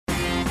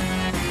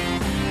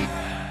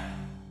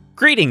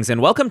Greetings and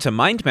welcome to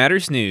Mind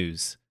Matters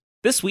News.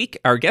 This week,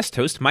 our guest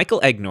host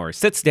Michael Egnor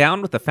sits down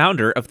with the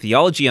founder of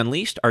Theology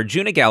Unleashed,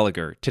 Arjuna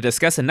Gallagher, to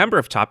discuss a number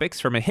of topics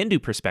from a Hindu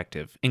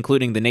perspective,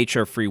 including the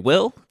nature of free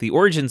will, the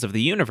origins of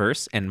the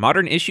universe, and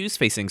modern issues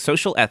facing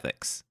social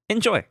ethics.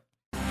 Enjoy!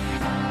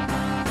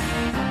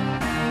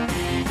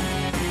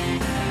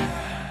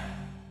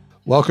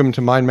 Welcome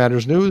to Mind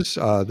Matters News.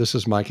 This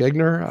is Mike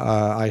Egnor.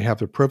 I have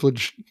the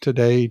privilege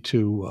today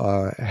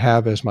to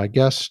have as my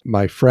guest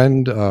my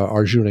friend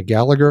Arjuna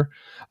Gallagher.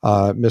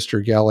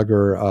 Mr.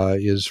 Gallagher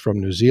is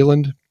from New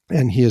Zealand,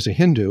 and he is a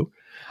Hindu.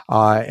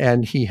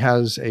 And he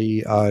has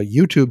a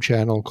YouTube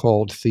channel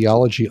called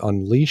Theology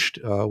Unleashed,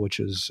 which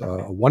is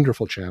a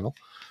wonderful channel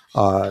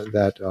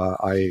that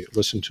I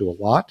listen to a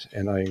lot,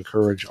 and I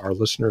encourage our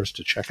listeners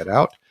to check it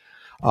out.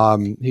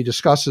 He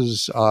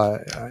discusses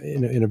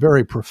in a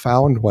very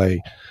profound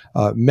way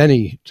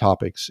many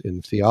topics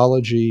in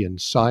theology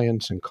and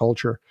science and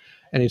culture,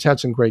 and he's had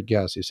some great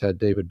guests. He's had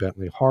David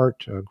Bentley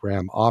Hart,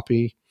 Graham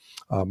Oppy,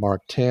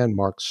 Mark Tan,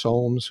 Mark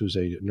Solms, who's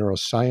a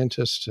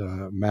neuroscientist,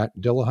 Matt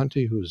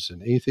Dillahunty, who's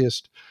an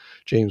atheist,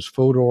 James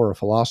Fodor, a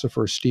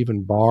philosopher,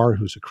 Stephen Barr,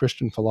 who's a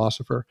Christian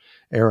philosopher,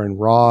 Aaron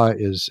Ra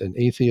is an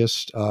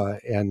atheist,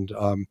 and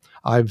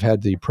I've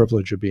had the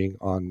privilege of being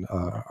on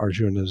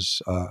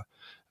Arjuna's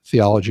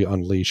Theology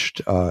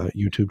Unleashed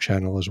YouTube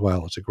channel as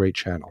well. It's a great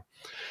channel.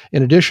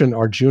 In addition,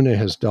 Arjuna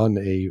has done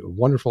a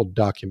wonderful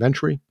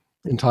documentary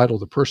entitled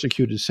The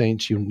Persecuted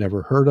Saints You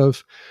Never Heard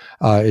Of.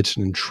 It's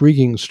an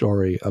intriguing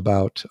story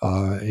about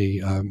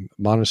a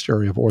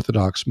monastery of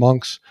Orthodox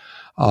monks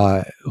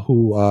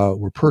who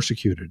were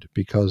persecuted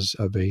because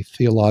of a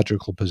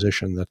theological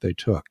position that they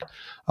took.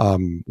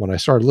 When I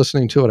started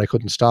listening to it, I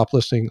couldn't stop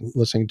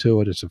listening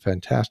to it. It's a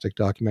fantastic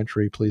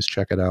documentary. Please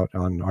check it out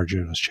on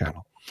Arjuna's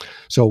channel.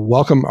 So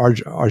welcome,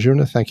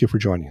 Arjuna. Thank you for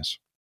joining us.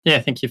 Yeah,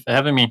 thank you for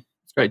having me.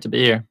 It's great to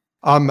be here.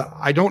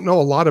 I don't know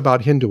a lot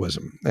about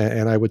Hinduism,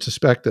 and I would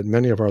suspect that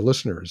many of our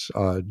listeners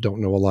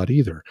don't know a lot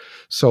either.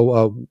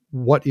 So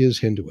what is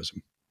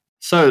Hinduism?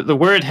 So the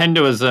word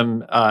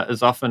Hinduism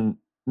is often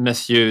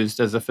misused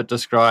as if it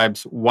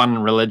describes one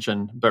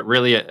religion, but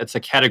really it's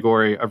a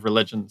category of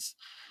religions.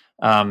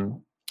 I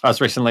was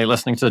recently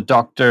listening to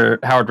Dr.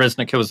 Howard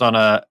Resnick, who was on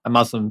a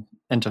Muslim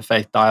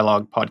interfaith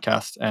dialogue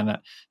podcast, and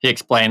he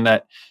explained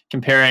that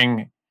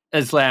comparing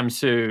Islam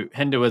to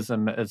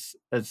Hinduism is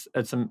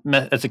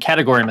a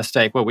category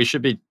mistake. What we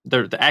should be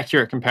the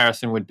accurate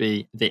comparison would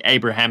be the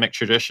Abrahamic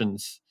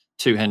traditions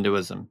to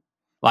Hinduism.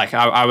 Like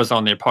I was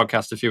on their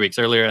podcast a few weeks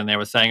earlier, and they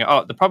were saying,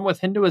 "Oh, the problem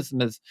with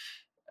Hinduism is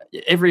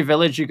every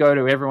village you go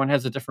to, everyone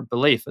has a different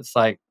belief." It's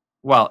like,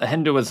 well,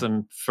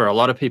 Hinduism for a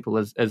lot of people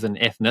is an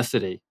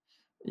ethnicity.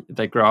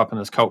 They grow up in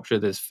this culture.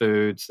 There's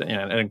foods. It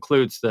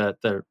includes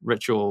the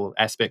ritual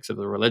aspects of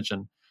the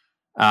religion.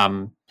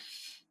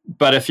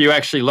 But if you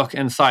actually look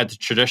inside the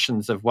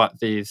traditions of what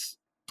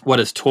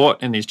is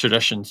taught in these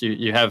traditions,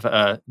 you have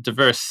a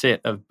diverse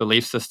set of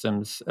belief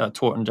systems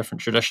taught in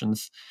different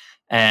traditions,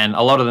 and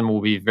a lot of them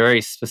will be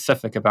very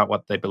specific about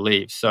what they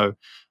believe. So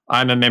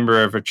I'm a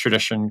member of a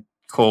tradition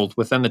called,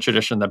 within the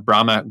tradition, the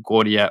Brahma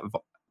Gaudiya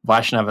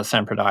Vaishnava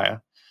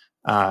Sampradaya.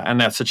 And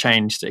that's a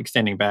change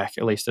extending back,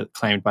 at least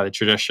claimed by the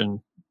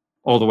tradition,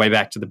 all the way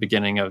back to the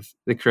beginning of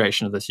the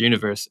creation of this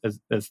universe. As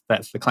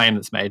that's the claim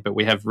that's made. But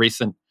we have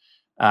recent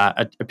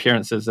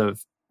appearances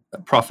of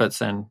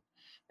prophets and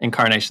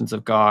incarnations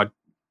of God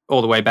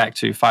all the way back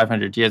to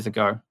 500 years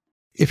ago.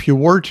 If you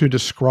were to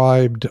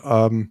describe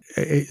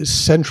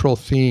central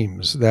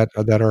themes that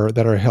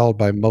are held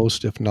by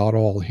most, if not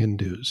all,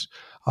 Hindus,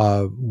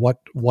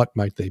 what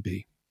might they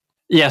be?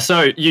 Yeah,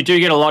 so you do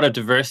get a lot of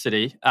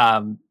diversity.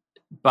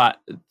 But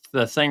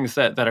the things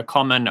that are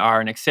common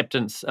are an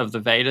acceptance of the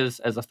Vedas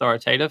as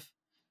authoritative.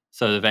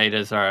 So the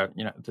Vedas are,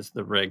 there's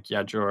the Rig,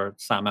 Yajur,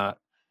 Sama,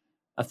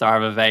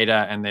 Atharva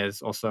Veda, and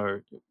there's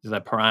also the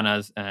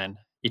Puranas and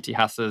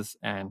Itihasas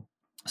and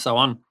so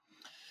on.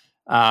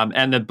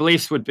 And the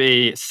beliefs would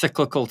be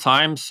cyclical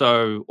time.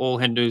 So all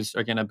Hindus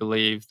are going to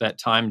believe that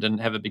time didn't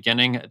have a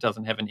beginning. It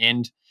doesn't have an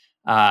end.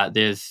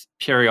 There's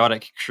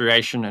periodic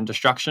creation and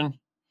destruction.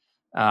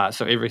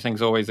 So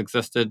everything's always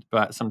existed,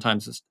 but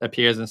sometimes it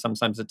appears and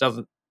sometimes it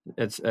doesn't.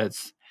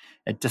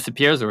 It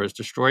disappears or is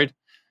destroyed.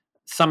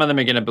 Some of them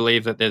are going to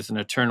believe that there's an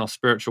eternal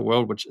spiritual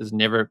world which is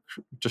never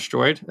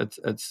destroyed.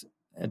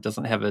 It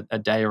doesn't have a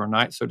day or a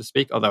night, so to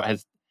speak, although it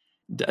has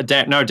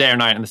no day or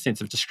night in the sense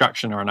of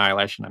destruction or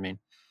annihilation. I mean,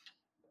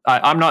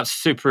 I'm not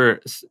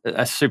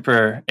a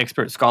super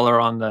expert scholar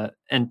on the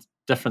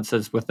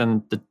differences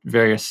within the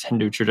various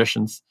Hindu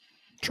traditions.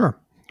 Sure.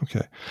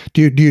 Okay.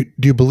 Do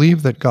you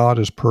believe that God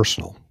is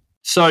personal?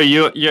 So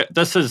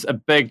this is a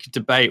big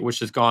debate which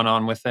has gone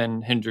on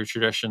within Hindu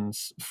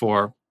traditions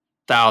for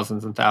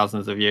thousands and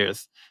thousands of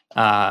years.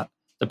 The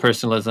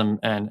personalism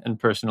and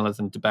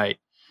impersonalism debate.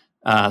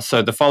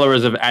 So the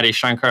followers of Adi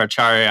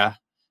Shankaracharya,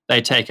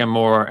 they take a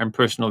more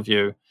impersonal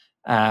view,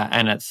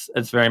 and it's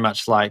very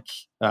much like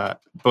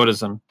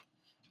Buddhism,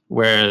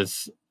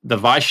 whereas the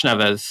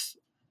Vaishnavas,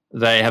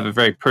 they have a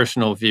very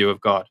personal view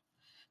of God.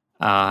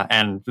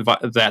 and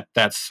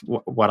that's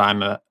what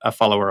I'm a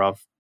follower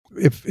of.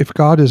 If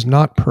God is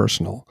not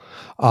personal,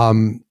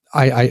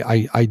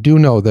 I do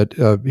know that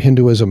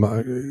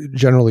Hinduism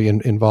generally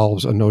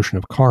involves a notion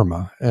of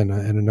karma and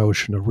a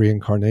notion of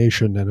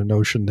reincarnation and a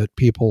notion that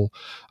people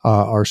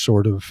are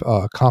sort of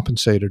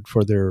compensated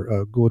for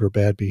their good or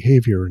bad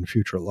behavior in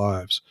future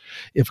lives.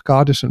 If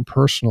God isn't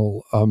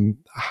personal,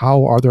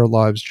 how are their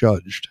lives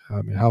judged?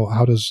 I mean,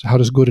 how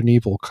does good and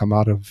evil come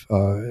out of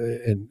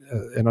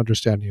an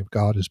understanding of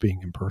God as being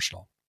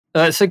impersonal?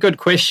 That's a good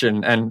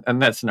question,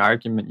 and that's an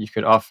argument you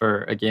could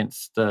offer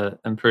against the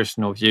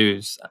impersonal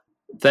views.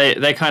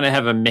 They kind of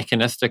have a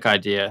mechanistic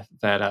idea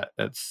that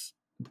it's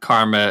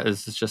karma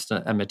is just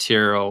a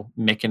material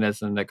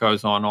mechanism that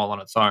goes on all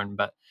on its own.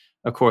 But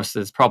of course,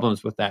 there's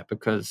problems with that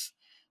because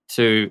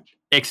to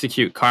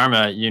execute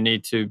karma, you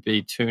need to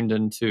be tuned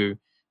into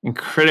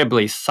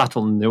incredibly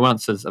subtle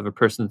nuances of a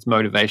person's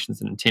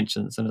motivations and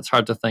intentions, and it's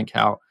hard to think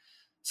how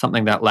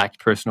something that lacked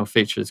personal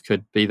features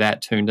could be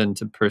that tuned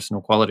into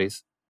personal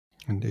qualities.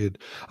 Indeed.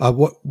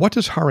 What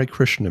does Hare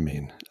Krishna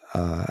mean?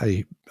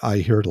 I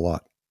hear it a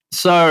lot.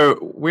 So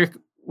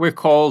we're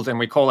called, and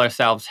we call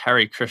ourselves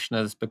Hare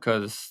Krishnas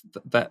because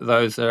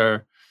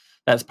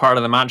that's part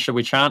of the mantra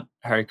we chant: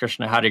 Hare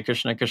Krishna,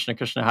 Krishna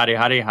Krishna, Hare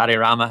Hare, Hare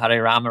Rama,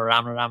 Rama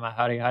Rama,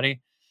 Hare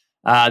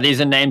Hare.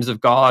 These are names of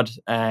God,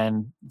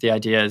 and the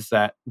idea is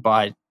that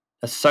by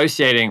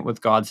associating with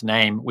God's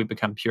name, we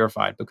become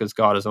purified because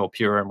God is all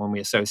pure, and when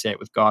we associate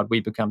with God, we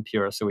become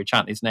pure. So we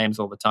chant these names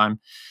all the time.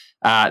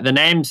 The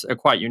names are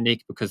quite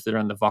unique because they're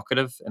in the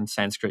vocative. In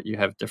Sanskrit, you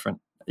have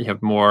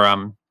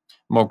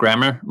more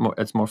grammar.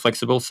 It's more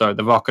flexible. So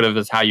the vocative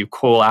is how you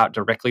call out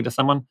directly to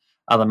someone.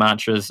 Other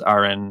mantras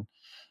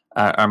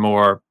are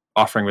more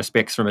offering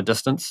respects from a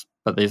distance,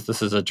 but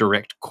this is a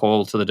direct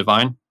call to the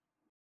divine.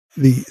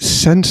 The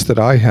sense that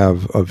I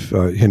have of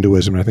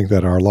Hinduism, and I think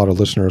that a lot of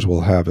listeners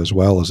will have as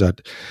well, is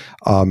that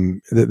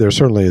there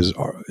certainly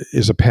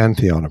is a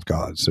pantheon of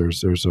gods.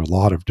 There's a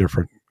lot of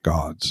different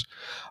gods.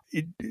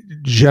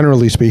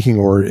 Generally speaking,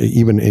 or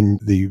even in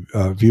the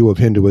view of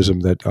Hinduism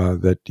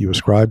that you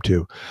ascribe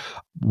to,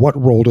 what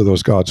role do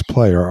those gods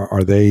play?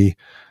 Are they?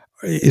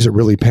 Is it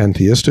really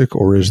pantheistic,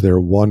 or is there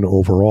one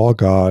overall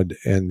god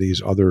and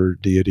these other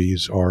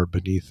deities are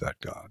beneath that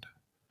god?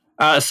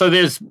 So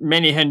there's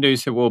many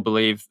Hindus who will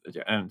believe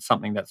in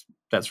something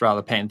that's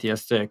rather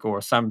pantheistic,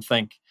 or some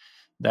think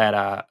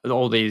that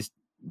all these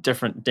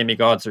different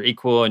demigods are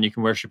equal and you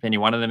can worship any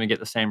one of them and get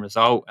the same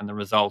result. And the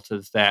result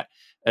is that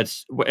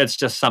it's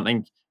just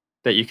something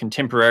that you can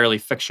temporarily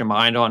fix your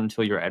mind on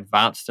until you're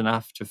advanced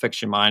enough to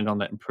fix your mind on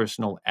the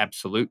impersonal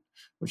absolute,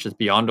 which is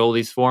beyond all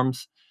these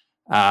forms.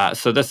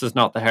 So this is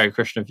not the Hare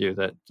Krishna view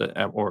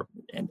or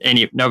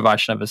no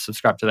Vaishnavas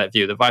subscribe to that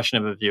view. The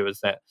Vaishnava view is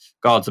that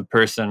God's a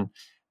person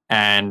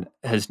and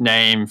his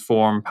name,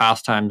 form,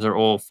 pastimes are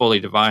all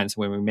fully divine. So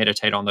when we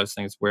meditate on those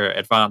things, we're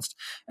advanced.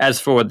 As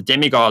for the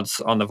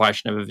demigods on the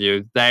Vaishnava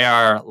view, they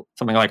are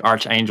something like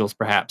archangels,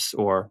 perhaps,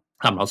 or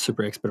I'm not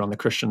super expert on the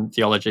Christian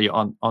theology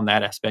on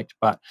that aspect,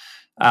 but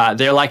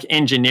they're like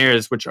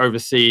engineers which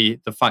oversee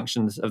the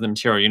functions of the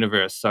material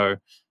universe. So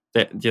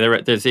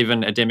there's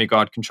even a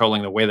demigod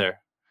controlling the weather.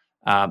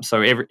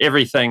 So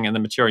everything in the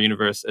material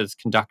universe is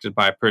conducted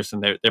by a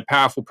person. They're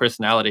powerful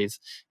personalities,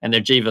 and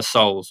they're jiva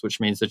souls, which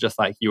means they're just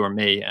like you or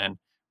me, and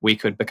we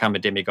could become a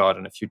demigod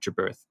in a future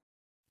birth.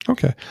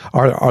 Okay,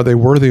 are they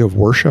worthy of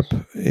worship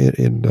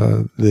in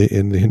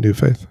the Hindu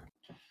faith?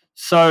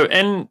 So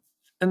in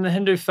the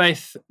Hindu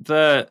faith,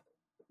 the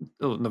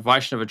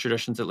Vaishnava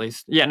traditions, at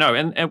least,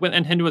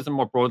 in Hinduism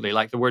more broadly,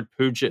 like the word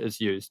puja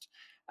is used,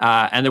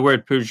 and the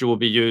word puja will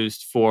be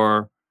used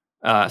for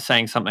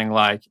saying something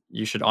like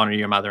you should honor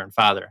your mother and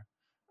father.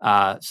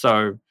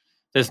 So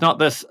there's not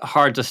this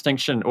hard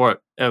distinction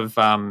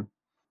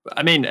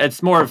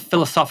it's more of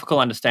philosophical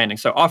understanding.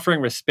 So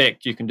offering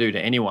respect you can do to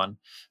anyone,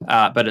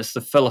 but it's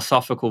the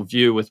philosophical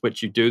view with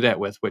which you do that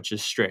with, which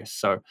is stress.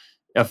 So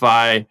if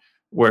I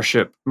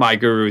worship my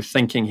guru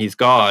thinking he's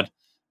God,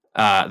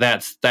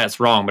 that's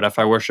wrong. But if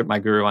I worship my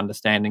guru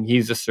understanding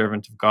he's a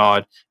servant of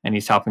God and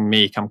he's helping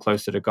me come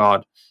closer to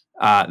God,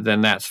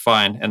 then that's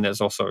fine.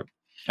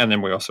 And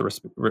then we also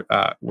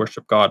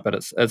worship God. But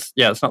it's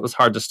not this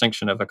hard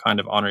distinction of a kind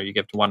of honor you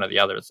give to one or the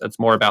other. It's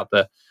more about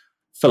the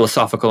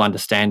philosophical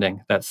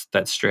understanding that's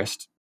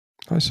stressed.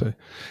 I see.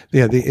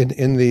 Yeah.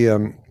 In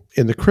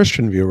the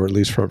Christian view, or at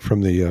least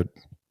from the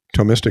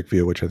Thomistic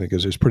view, which I think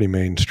is pretty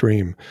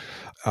mainstream,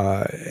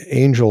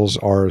 angels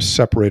are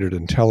separated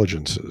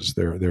intelligences.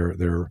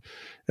 They're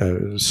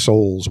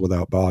souls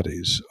without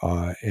bodies,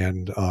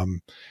 and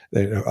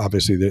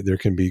obviously there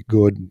can be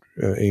good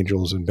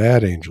angels and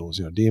bad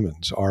angels.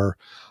 Demons are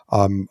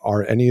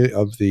any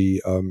of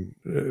the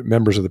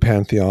members of the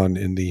pantheon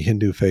in the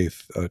Hindu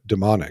faith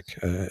demonic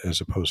as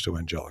opposed to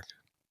angelic?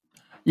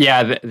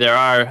 Yeah, there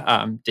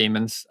are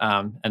demons,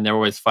 and they're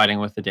always fighting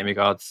with the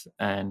demigods,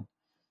 and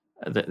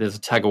there's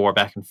a tug of war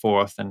back and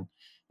forth. And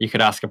you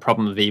could ask a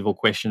problem of evil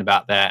question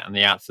about that, and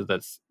the answer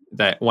that's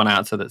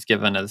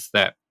given is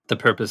that the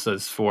purpose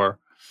is for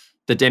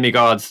the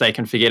demigods. They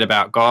can forget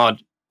about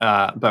God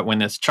But when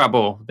there's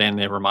trouble, then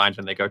they're reminded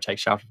and they go take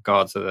shelter of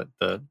God, so that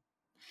the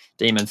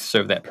demons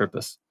serve that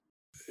purpose.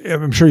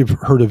 I'm sure you've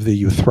heard of the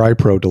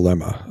Euthyphro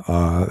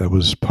dilemma that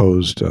was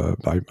posed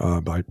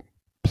by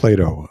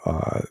Plato.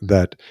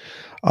 That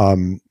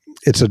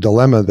it's a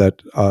dilemma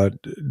that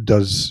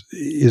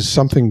is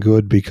something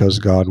good because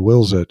God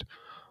wills it,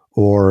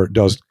 or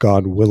does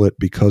God will it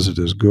because it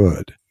is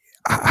good?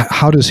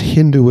 How does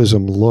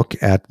Hinduism look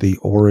at the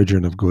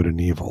origin of good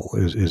and evil?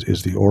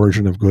 Is the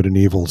origin of good and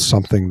evil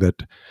something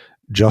that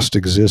just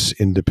exists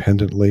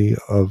independently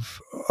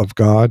of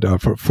God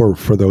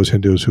for those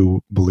Hindus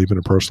who believe in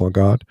a personal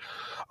God,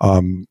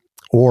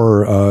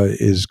 or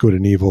is good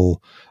and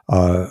evil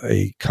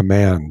a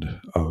command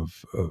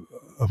of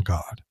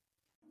God?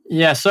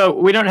 Yeah, so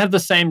we don't have the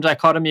same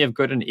dichotomy of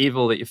good and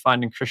evil that you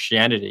find in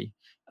Christianity.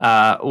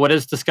 What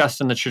is discussed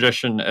in the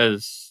tradition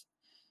is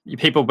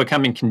people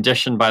becoming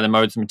conditioned by the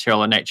modes of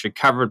material nature,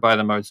 covered by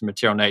the modes of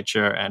material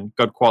nature, and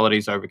good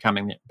qualities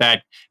overcoming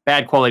the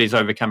bad qualities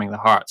overcoming the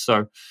heart.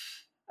 So,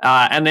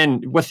 and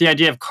then with the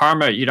idea of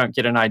karma, you don't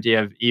get an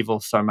idea of evil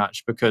so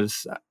much,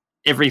 because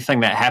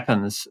everything that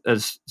happens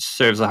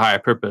serves a higher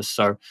purpose.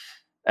 So,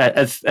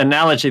 an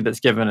analogy that's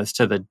given is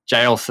to the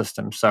jail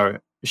system. So,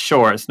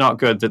 sure, it's not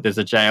good that there's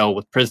a jail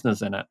with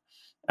prisoners in it,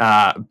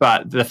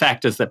 but the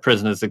fact is that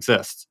prisoners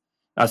exist.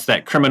 That's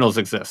that criminals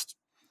exist.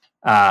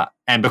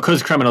 And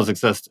because criminals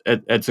exist,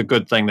 it's a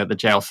good thing that the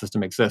jail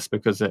system exists,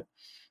 because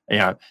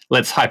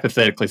let's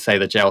hypothetically say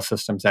the jail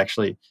system's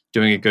actually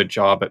doing a good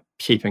job at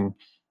keeping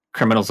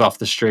criminals off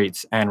the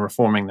streets and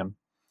reforming them.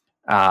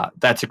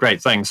 That's a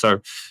great thing.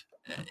 So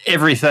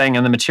everything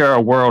in the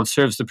material world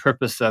serves the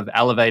purpose of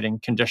elevating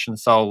conditioned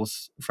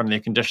souls from their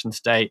conditioned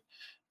state,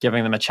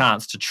 giving them a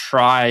chance to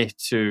try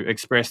to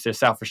express their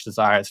selfish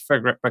desires,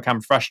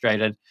 become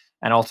frustrated,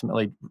 and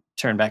ultimately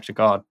turn back to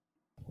God.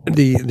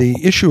 The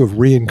issue of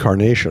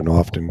reincarnation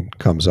often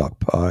comes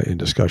up in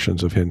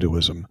discussions of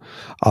Hinduism.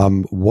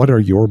 What are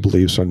your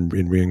beliefs in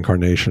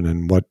reincarnation,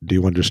 and what do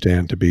you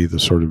understand to be the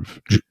sort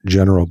of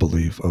general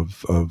belief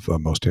of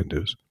most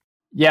Hindus?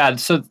 Yeah,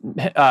 so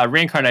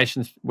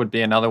reincarnation would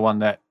be another one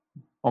that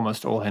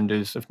almost all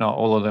Hindus, if not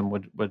all of them,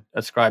 would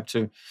ascribe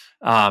to.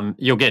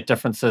 You'll get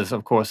differences,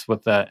 of course,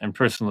 with the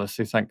impersonalists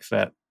who think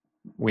that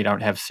we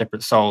don't have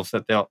separate souls,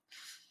 that they'll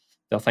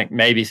think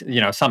maybe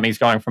something's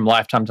going from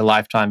lifetime to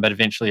lifetime, but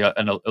eventually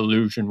an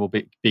illusion will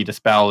be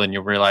dispelled, and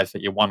you'll realize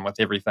that you're one with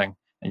everything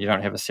and you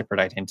don't have a separate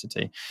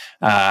identity.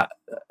 The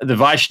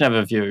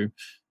Vaishnava view,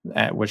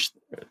 which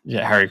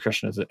Hare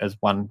Krishna is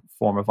one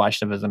form of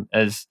Vaishnavism,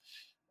 is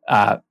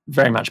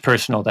very much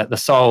personal, that the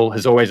soul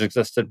has always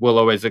existed, will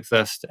always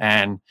exist,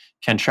 and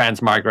can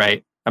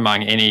transmigrate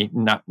among any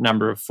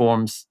number of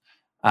forms.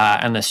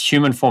 And this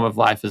human form of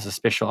life is a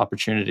special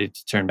opportunity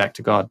to turn back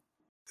to God.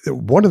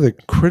 One of the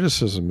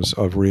criticisms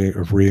of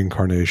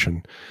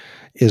reincarnation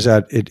is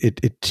that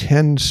it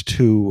tends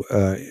to,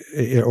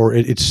 or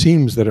it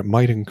seems that it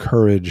might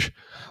encourage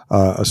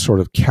a sort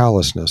of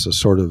callousness, a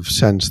sort of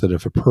sense that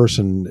if a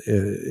person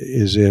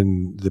is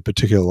in the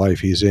particular life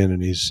he's in,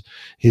 and he's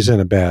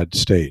in a bad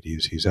state,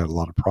 he's had a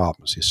lot of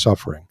problems, he's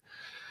suffering,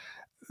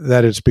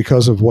 that it's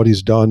because of what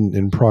he's done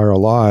in prior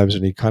lives,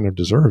 and he kind of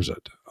deserves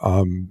it.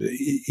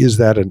 Is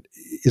that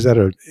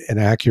an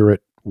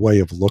accurate way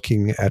of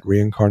looking at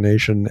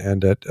reincarnation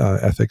and at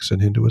ethics in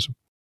Hinduism?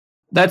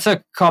 That's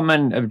a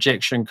common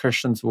objection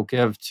Christians will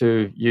give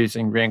to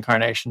using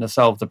reincarnation to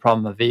solve the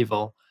problem of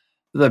evil.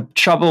 The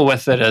trouble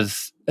with it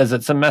is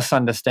it's a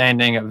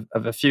misunderstanding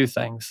of a few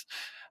things.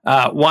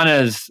 One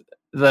is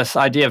this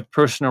idea of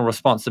personal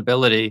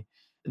responsibility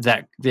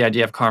that the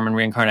idea of karma and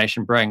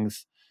reincarnation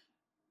brings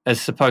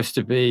is supposed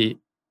to be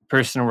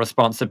personal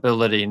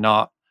responsibility,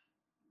 not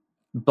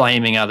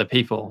blaming other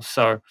people.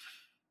 So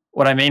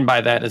what I mean by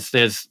that is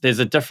there's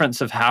a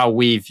difference of how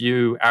we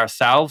view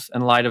ourselves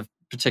in light of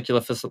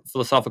particular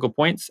philosophical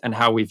points, and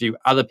how we view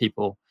other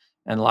people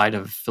in light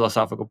of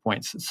philosophical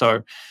points.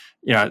 So,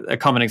 a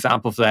common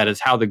example of that is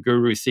how the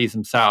guru sees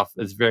himself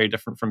is very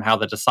different from how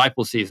the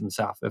disciple sees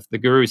himself. If the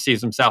guru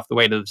sees himself the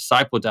way the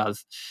disciple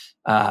does,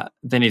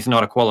 then he's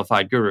not a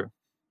qualified guru.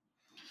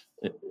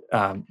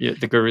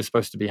 The guru is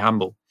supposed to be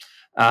humble.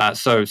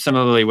 So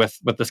similarly with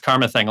this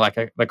karma thing,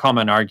 the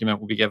common argument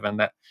will be given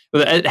that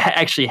it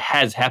actually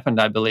has happened,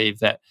 I believe,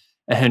 that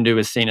a Hindu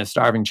has seen a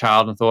starving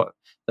child and thought,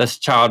 this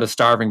child is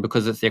starving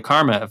because it's their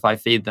karma. If I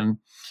feed them,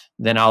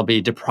 then I'll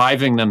be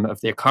depriving them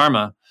of their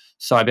karma,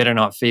 so I better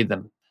not feed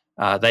them.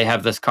 They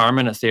have this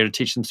karma and it's there to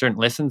teach them certain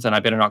lessons, and I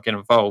better not get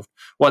involved.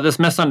 What this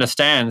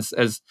misunderstands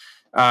is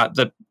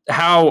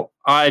how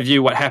I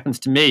view what happens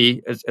to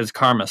me as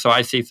karma. So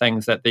I see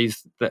things that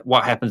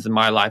what happens in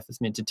my life is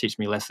meant to teach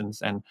me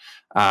lessons. And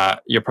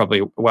you're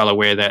probably well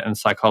aware that in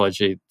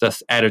psychology,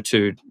 this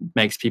attitude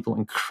makes people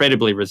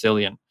incredibly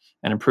resilient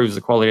and improves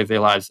the quality of their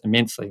lives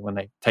immensely when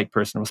they take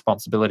personal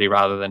responsibility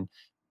rather than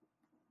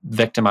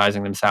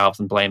victimizing themselves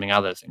and blaming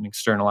others and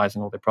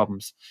externalizing all their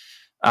problems.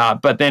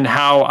 But then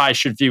how I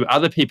should view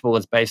other people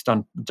is based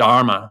on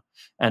dharma.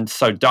 And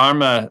so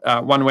dharma,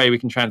 one way we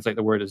can translate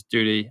the word is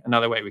duty.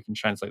 Another way we can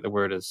translate the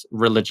word is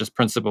religious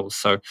principles.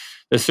 So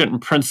there's certain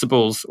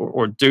principles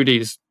or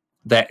duties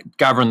that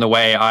govern the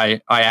way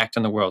I act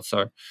in the world.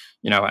 So,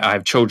 I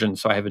have children,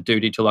 so I have a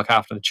duty to look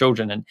after the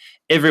children. And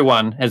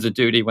everyone has a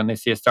duty when they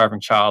see a starving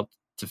child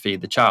to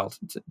feed the child.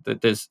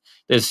 There's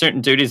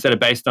certain duties that are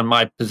based on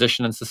my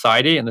position in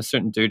society, and there's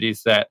certain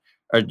duties that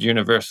are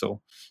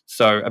universal.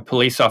 So a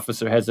police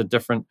officer has a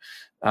different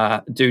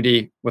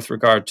duty with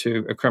regard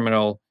to a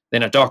criminal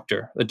than a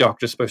doctor. The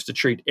doctor is supposed to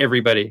treat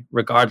everybody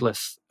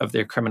regardless of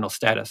their criminal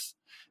status,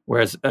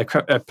 whereas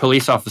a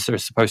police officer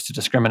is supposed to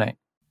discriminate.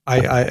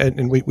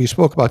 And we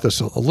spoke about this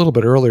a little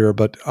bit earlier,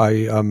 but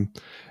I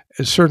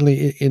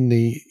certainly in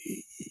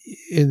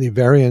the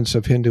variants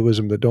of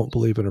Hinduism that don't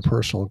believe in a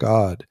personal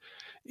God,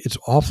 it's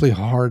awfully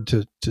hard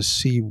to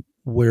see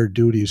where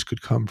duties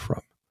could come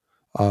from.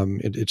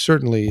 It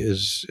certainly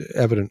is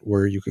evident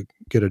where you could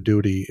get a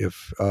duty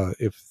if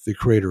the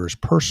creator is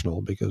personal,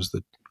 because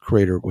the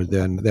creator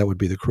that would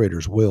be the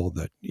creator's will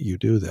that you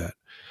do that.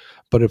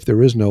 But if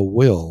there is no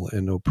will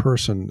and no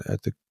person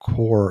at the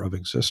core of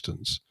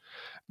existence,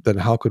 then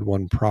how could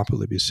one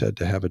properly be said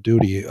to have a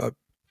duty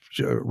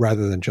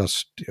rather than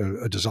just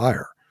a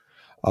desire?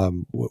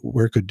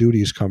 Where could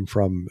duties come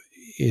from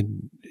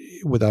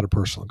without a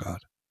personal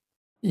God?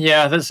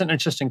 Yeah, that's an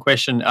interesting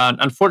question.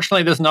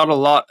 Unfortunately, there's not a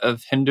lot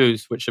of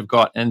Hindus which have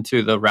got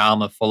into the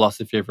realm of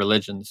philosophy of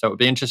religion. So it would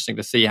be interesting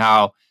to see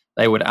how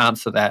they would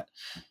answer that.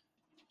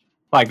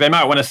 Like, they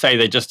might want to say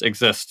they just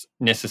exist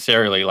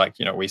necessarily. Like,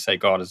 we say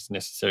God is a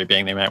necessary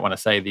being. They might want to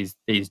say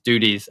these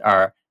duties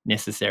are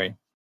necessary.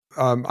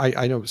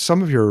 I know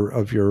some of your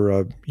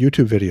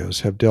YouTube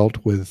videos have dealt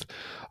with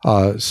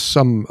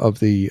some of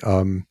the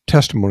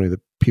testimony that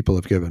people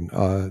have given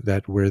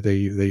that where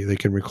they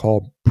can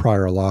recall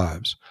prior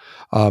lives.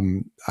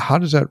 How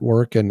does that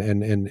work,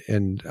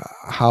 and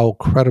how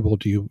credible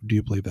do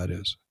you believe that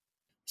is?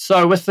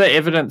 So with the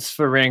evidence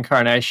for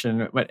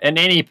reincarnation, in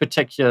any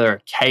particular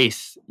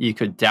case, you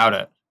could doubt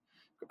it.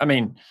 I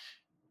mean,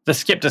 the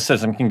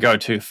skepticism can go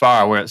too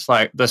far, where it's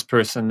like this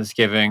person is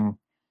giving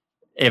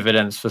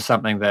evidence for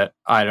something that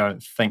I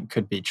don't think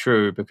could be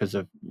true because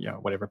of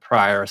whatever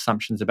prior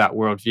assumptions about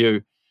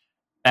worldview.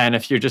 And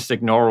if you just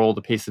ignore all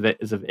the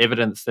pieces of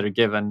evidence that are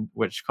given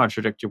which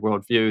contradict your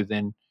worldview,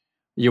 then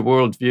your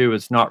worldview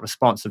is not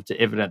responsive to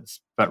evidence,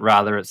 but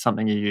rather it's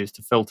something you use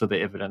to filter the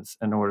evidence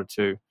in order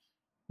to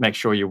make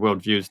sure your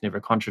worldview is never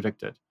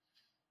contradicted.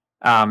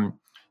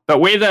 But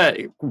where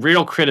the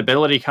real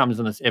credibility comes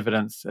in this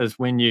evidence is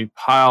when you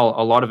pile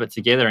a lot of it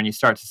together and you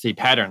start to see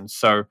patterns.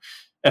 So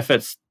if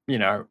it's,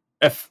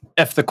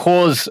 if the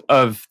cause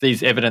of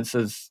these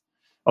evidences,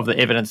 of the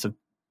evidence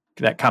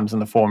that comes in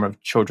the form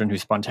of children who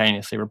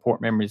spontaneously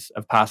report memories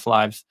of past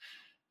lives,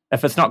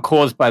 if it's not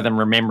caused by them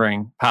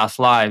remembering past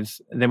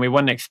lives, then we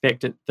wouldn't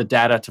expect the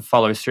data to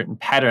follow certain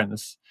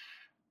patterns,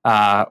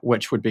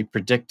 which would be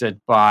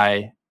predicted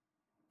by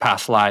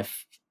past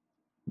life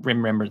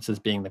remembrances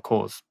being the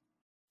cause.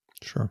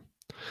 Sure.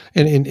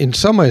 And in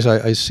some ways,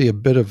 I see a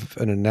bit of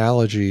an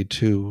analogy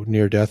to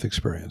near-death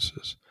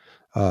experiences,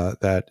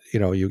 that,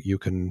 you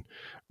can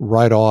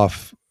write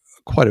off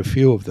quite a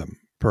few of them,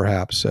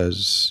 perhaps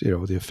as,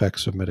 the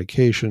effects of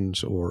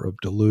medications or of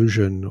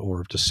delusion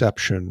or of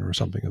deception or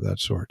something of that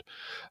sort.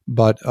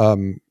 But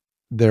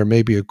there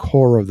may be a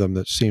core of them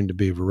that seem to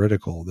be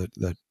veridical,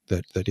 that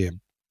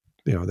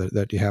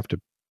you have to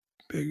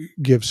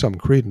give some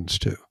credence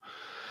to.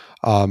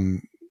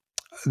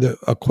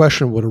 A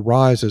question would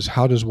arise is,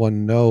 how does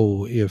one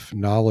know if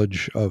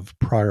knowledge of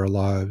prior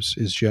lives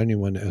is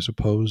genuine as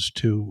opposed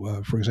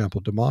to, for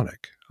example,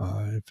 demonic,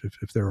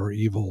 if there are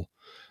evil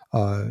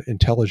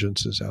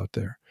intelligences out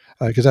there?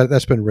 Because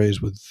that's been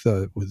raised with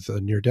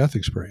near-death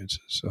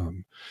experiences,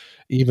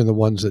 even the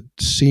ones that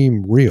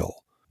seem real.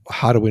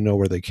 How do we know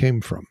where they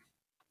came from?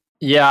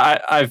 Yeah,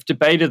 I've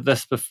debated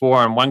this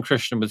before, and one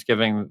Christian was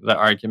giving the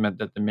argument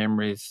that the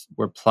memories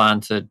were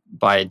planted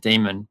by a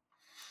demon.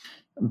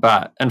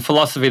 But in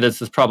philosophy, there's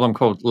this problem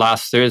called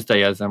last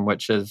Thursdayism,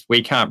 which is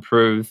we can't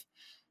prove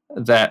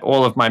that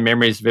all of my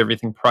memories of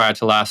everything prior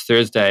to last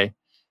Thursday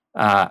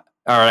are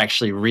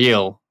actually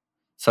real.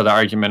 So the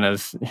argument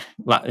is,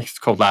 it's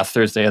called last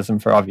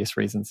Thursdayism for obvious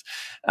reasons.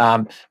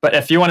 But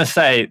if you want to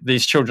say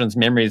these children's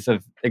memories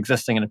of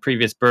existing in a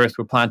previous birth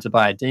were planted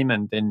by a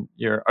demon, then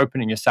you're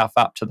opening yourself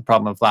up to the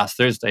problem of last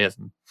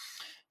Thursdayism.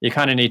 You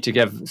kind of need to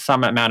give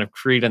some amount of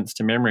credence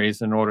to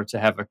memories in order to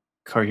have a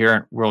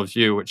coherent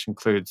worldview, which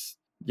includes,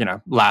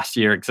 last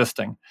year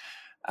existing.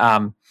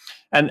 And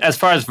as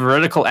far as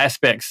veridical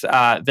aspects,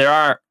 there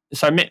are,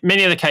 so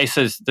many of the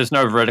cases, there's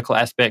no veridical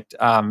aspect.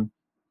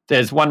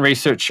 There's one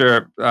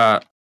researcher,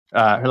 her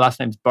last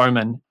name's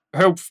Bowman.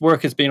 Her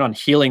work has been on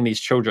healing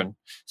these children.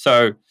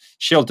 So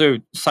she'll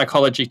do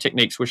psychology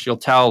techniques where she'll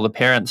tell the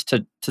parents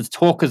to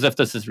talk as if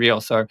this is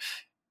real. So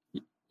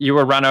you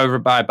were run over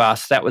by a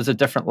bus. That was a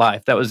different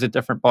life. That was a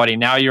different body.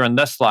 Now you're in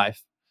this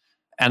life,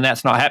 and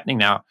that's not happening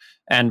now.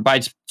 And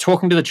by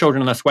talking to the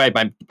children in this way,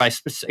 by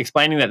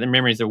explaining that the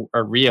memories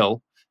are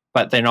real,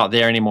 but they're not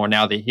there anymore,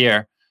 now they're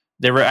here,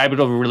 they were able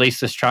to release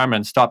this trauma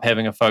and stop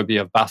having a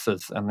phobia of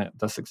buses in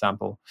this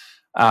example.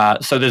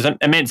 So there's an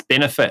immense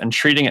benefit in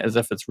treating it as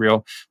if it's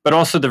real, but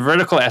also the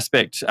veridical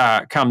aspect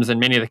comes in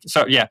many of the.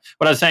 So yeah,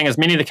 what I was saying is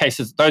many of the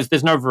cases,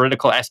 there's no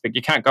veridical aspect.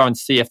 You can't go and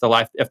see if there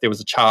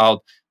was a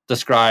child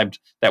described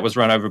that was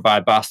run over by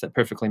a bus that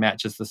perfectly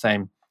matches the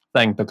same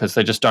thing, because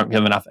they just don't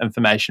give enough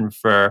information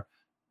for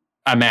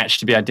a match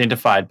to be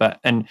identified. But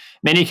in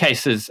many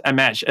cases, a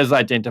match is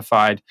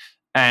identified,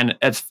 and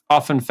it's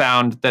often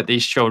found that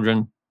these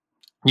children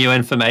knew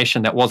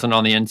information that wasn't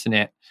on the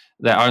internet,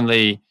 that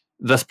only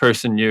this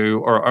person knew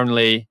or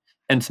only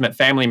intimate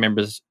family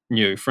members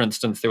knew. For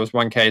instance, there was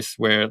one case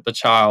where the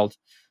child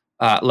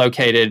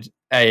located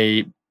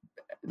a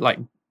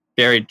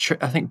buried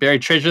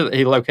treasure.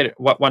 He located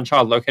one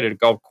child located a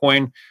gold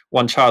coin.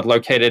 One child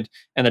located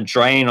in a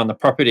drain on the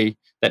property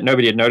that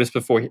nobody had noticed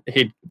before.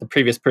 The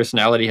previous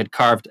personality had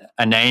carved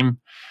a name,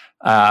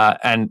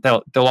 and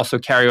they'll also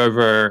carry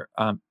over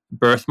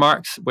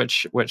birthmarks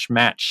which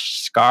match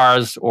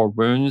scars or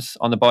wounds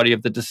on the body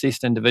of the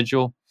deceased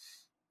individual,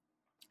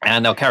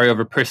 and they'll carry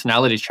over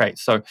personality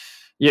traits. So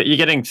you're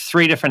getting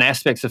three different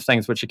aspects of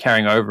things which are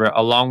carrying over,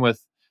 along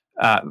with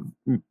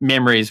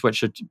memories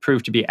which are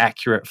proved to be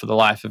accurate for the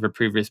life of a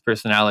previous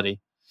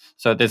personality.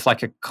 So there's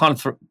like a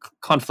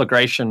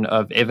conflagration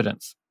of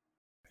evidence.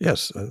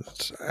 Yes,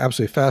 it's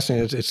absolutely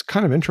fascinating. It's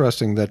kind of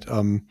interesting that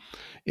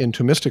in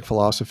Thomistic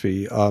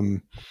philosophy,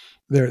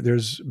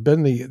 there's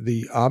been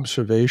the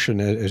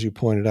observation, as you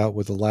pointed out,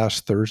 with the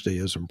last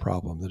Thursdayism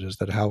problem. That is,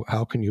 that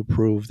how can you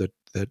prove that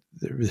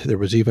there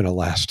was even a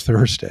last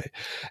Thursday?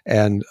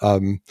 And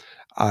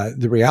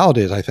the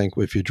reality is, I think,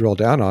 if you drill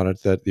down on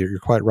it, that you're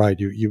quite right.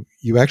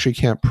 You actually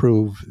can't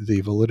prove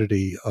the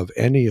validity of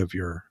any of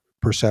your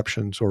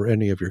perceptions or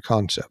any of your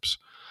concepts,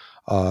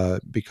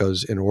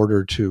 because in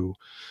order to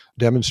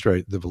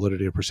demonstrate the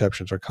validity of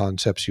perceptions or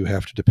concepts, you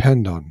have to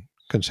depend on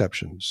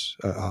perceptions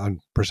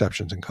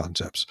and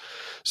concepts.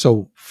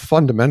 So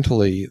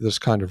fundamentally, this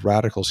kind of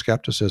radical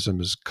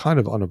skepticism is kind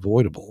of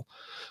unavoidable.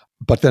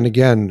 But then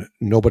again,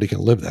 nobody can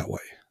live that way.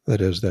 That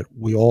is, that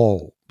we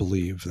all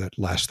believe that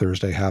last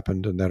Thursday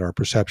happened and that our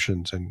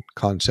perceptions and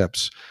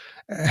concepts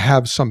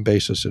have some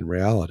basis in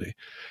reality.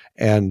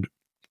 And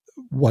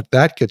what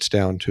that gets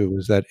down to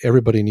is that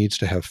everybody needs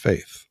to have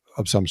faith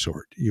of some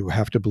sort. You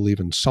have to believe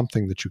in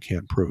something that you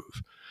can't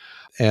prove.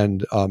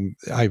 And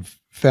I've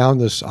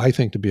found this, I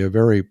think, to be a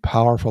very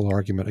powerful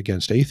argument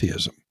against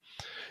atheism,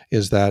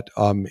 is that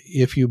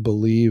if you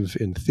believe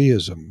in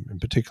theism, and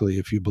particularly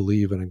if you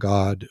believe in a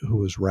God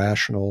who is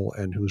rational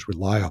and who's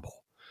reliable,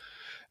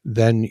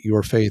 then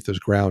your faith is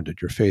grounded.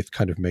 Your faith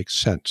kind of makes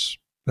sense.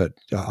 That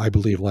I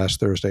believe last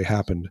Thursday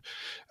happened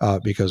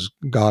because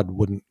God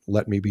wouldn't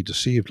let me be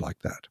deceived like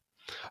that.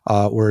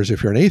 Whereas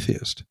if you're an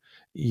atheist,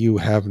 you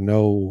have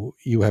no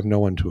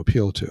one to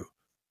appeal to.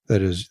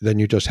 That is, then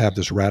you just have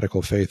this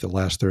radical faith that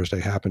last Thursday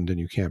happened and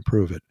you can't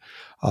prove it.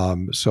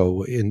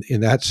 So in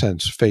that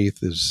sense, faith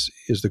is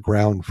the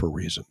ground for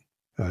reason.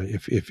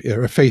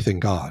 If faith in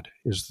God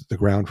is the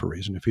ground for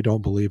reason. If you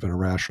don't believe in a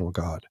rational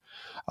God,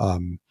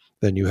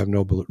 then you have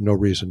no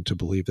reason to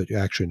believe that you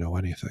actually know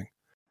anything.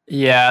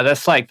 Yeah,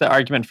 that's like the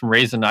argument from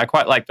reason. I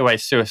quite like the way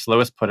C.S.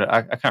 Lewis put it.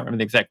 I can't remember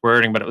the exact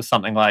wording, but it was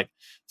something like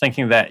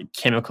thinking that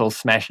chemicals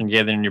smashing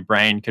together in your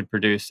brain could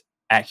produce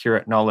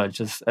accurate knowledge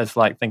is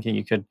like thinking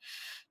you could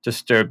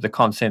disturb the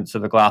contents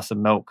of a glass of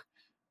milk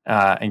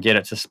and get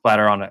it to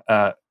splatter on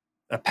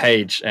a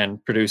page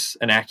and produce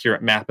an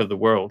accurate map of the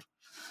world.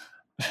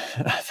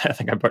 I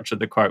think I butchered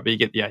the quote, but you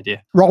get the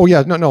idea. Oh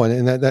yeah, no,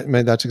 and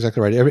that's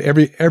exactly right.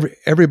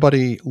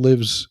 Everybody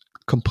lives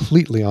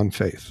completely on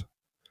faith.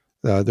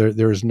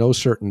 There is no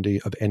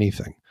certainty of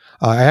anything.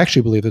 I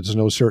actually believe that there's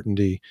no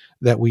certainty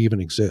that we even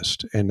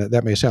exist, and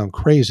that may sound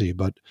crazy,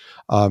 but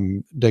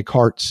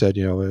Descartes said,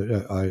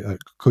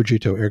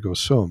 cogito ergo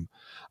sum.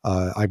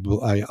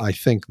 I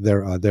think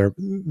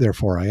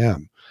therefore I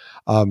am.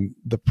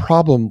 The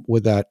problem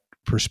with that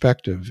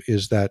perspective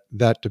is that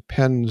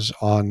depends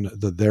on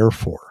the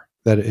therefore.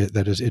 That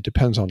is, it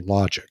depends on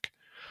logic.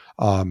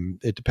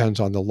 It depends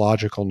on the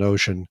logical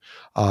notion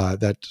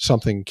that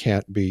something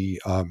can't be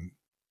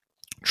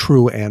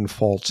true and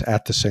false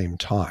at the same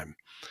time.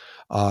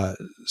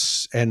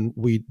 And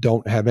we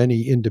don't have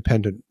any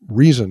independent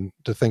reason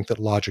to think that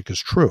logic is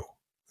true.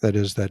 That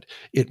is, that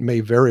it may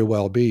very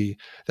well be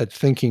that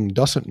thinking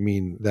doesn't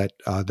mean that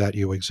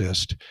you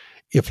exist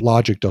if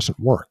logic doesn't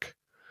work.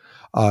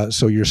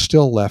 So you're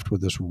still left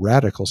with this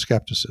radical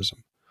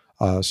skepticism.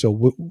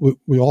 So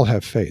we all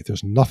have faith.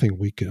 There's nothing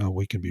we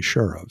can be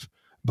sure of,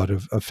 but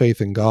a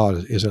faith in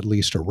God is at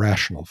least a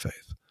rational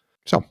faith.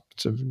 So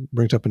it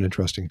brings up an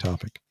interesting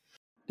topic.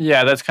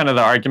 Yeah, that's kind of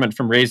the argument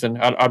from reason.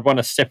 I'd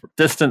want to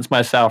distance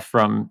myself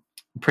from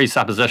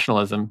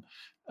presuppositionalism,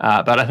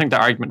 but I think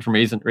the argument from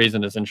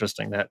reason is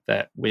interesting.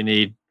 That we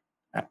need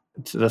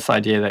to this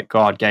idea that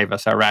God gave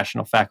us our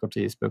rational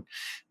faculties. But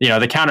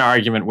the counter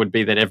argument would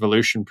be that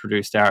evolution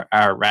produced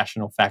our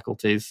rational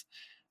faculties,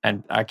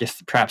 and I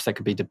guess perhaps that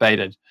could be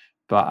debated,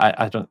 but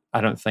I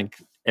don't think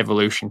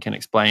evolution can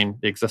explain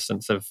the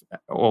existence of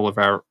all of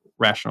our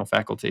rational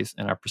faculties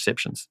and our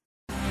perceptions.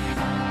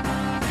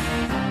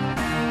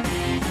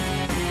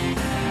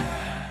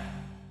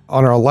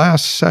 On our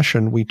last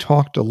session, we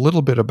talked a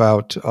little bit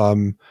about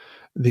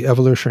the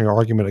evolutionary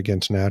argument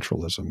against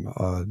naturalism.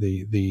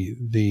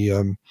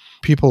 The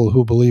people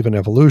who believe in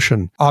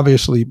evolution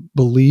obviously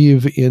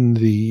believe in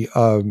the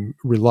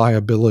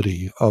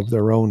reliability of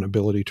their own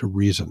ability to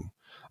reason.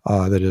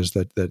 That is,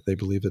 that they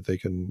believe that they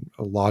can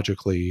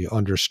logically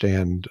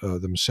understand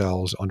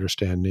themselves,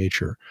 understand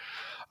nature.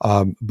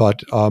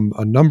 But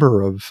a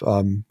number of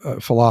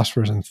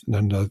philosophers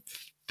and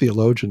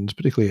theologians,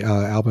 particularly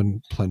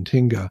Alvin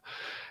Plantinga,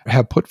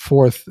 have put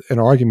forth an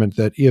argument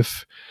that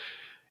if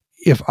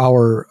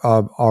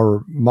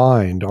our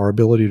mind, our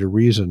ability to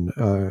reason,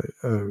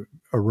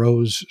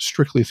 arose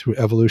strictly through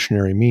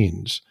evolutionary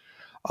means,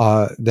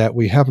 that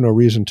we have no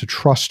reason to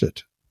trust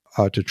it,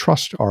 to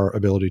trust our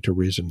ability to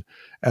reason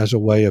as a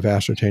way of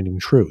ascertaining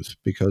truth,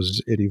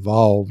 because it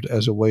evolved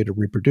as a way to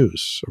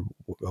reproduce,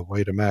 a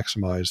way to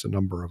maximize the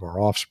number of our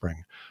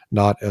offspring,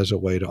 not as a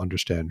way to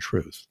understand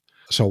truth.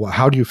 So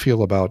how do you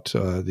feel about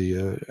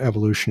the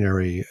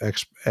evolutionary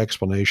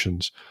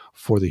explanations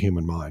for the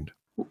human mind?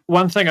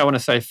 One thing I want to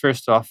say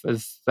first off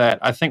is that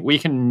I think we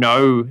can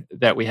know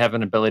that we have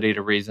an ability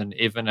to reason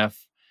even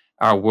if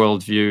our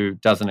worldview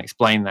doesn't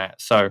explain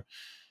that. So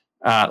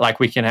like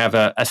we can have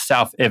a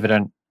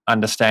self-evident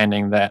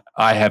understanding that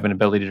I have an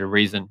ability to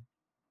reason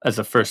as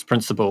a first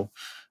principle,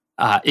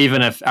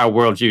 even if our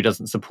worldview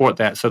doesn't support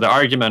that. So the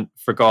argument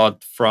for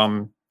God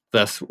from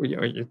this,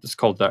 it's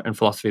called in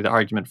philosophy, the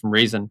argument from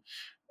reason,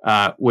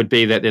 would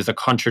be that there's a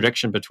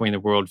contradiction between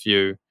the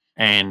worldview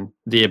and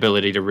the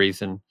ability to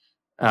reason,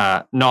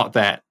 not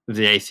that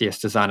the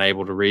atheist is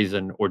unable to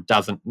reason or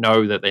doesn't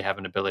know that they have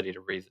an ability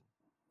to reason.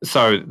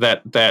 So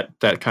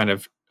that kind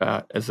of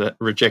is a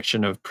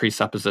rejection of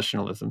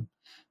presuppositionalism.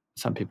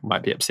 Some people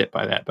might be upset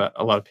by that, but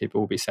a lot of people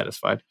will be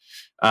satisfied.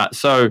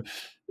 So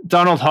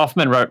Donald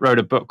Hoffman wrote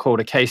a book called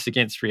A Case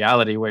Against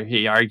Reality, where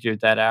he argued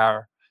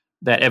that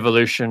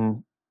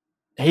evolution,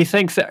 he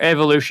thinks that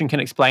evolution can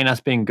explain us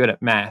being good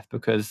at math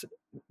because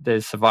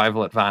there's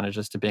survival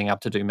advantages to being able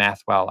to do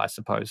math well, I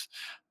suppose.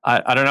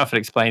 I don't know if it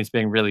explains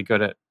being really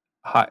good at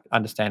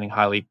understanding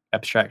highly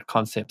abstract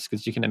concepts,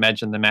 because you can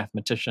imagine the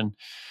mathematician,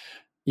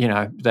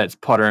 that's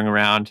pottering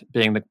around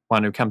being the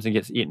one who comes and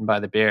gets eaten by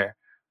the bear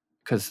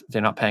because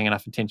they're not paying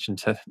enough attention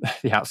to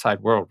the outside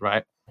world,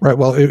 right? Right.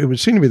 Well, it would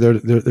seem to me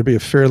there'd be a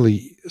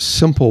fairly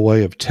simple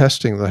way of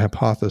testing the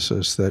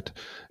hypothesis that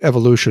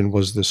evolution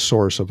was the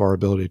source of our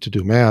ability to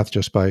do math,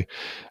 just by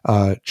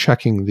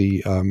checking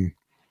the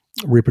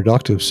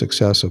reproductive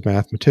success of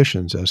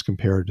mathematicians as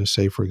compared to,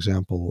 say, for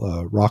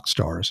example, rock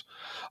stars.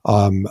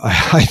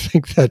 I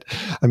think that,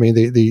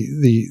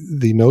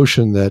 the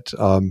notion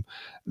that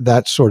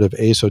that sort of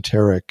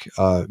esoteric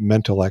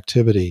mental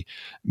activity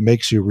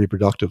makes you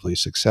reproductively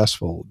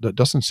successful, that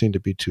doesn't seem to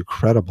be too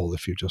credible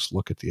if you just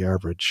look at the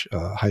average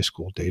high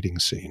school dating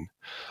scene.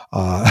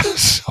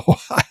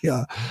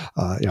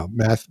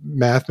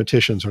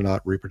 Mathematicians are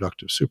not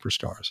reproductive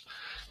superstars.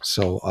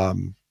 So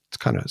it's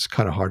kind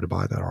of hard to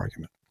buy that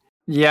argument.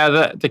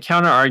 Yeah, the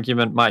counter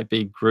argument might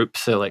be group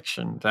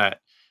selection, that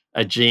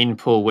a gene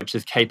pool which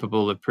is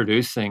capable of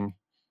producing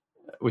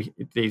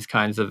these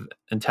kinds of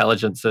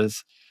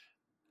intelligences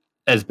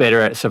is better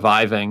at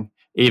surviving,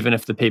 even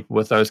if the people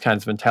with those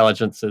kinds of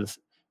intelligences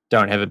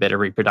don't have a better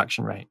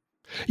reproduction rate.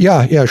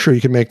 Yeah, sure,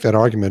 you can make that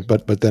argument,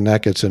 but then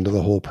that gets into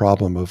the whole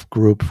problem of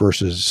group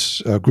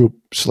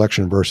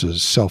selection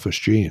versus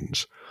selfish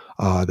genes.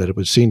 That it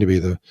would seem to be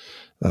that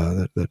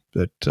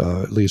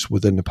at least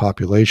within the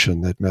population,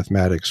 that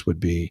mathematics would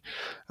be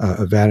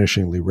a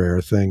vanishingly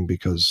rare thing,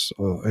 because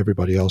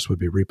everybody else would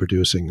be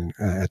reproducing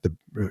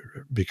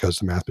because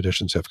the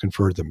mathematicians have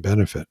conferred them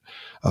benefit.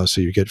 So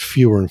you get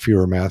fewer and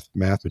fewer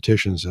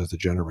mathematicians as the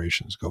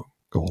generations go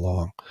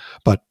along.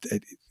 But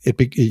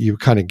you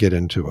kind of get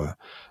into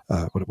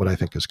what I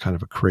think is kind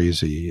of a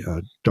crazy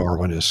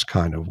Darwinist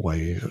kind of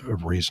way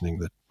of reasoning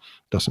that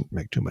doesn't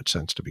make too much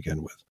sense to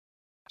begin with.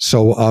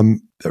 So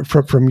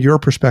from your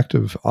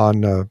perspective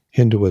on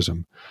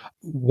Hinduism,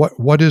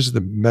 what is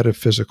the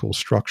metaphysical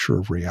structure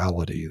of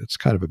reality? That's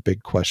kind of a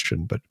big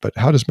question, but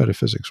how does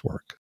metaphysics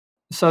work?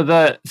 So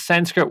the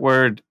Sanskrit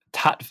word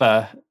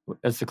tattva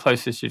is the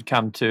closest you'd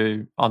come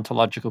to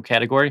ontological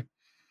category.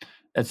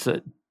 It's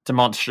a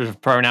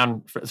demonstrative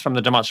pronoun. It's from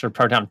the demonstrative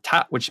pronoun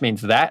tat, which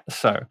means that.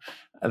 So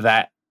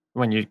that,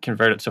 when you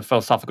convert it to a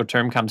philosophical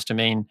term, comes to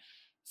mean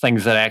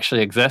things that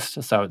actually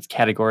exist. So it's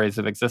categories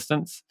of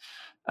existence.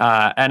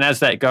 And as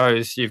that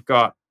goes, you've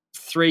got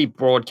three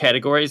broad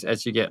categories,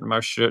 as you get in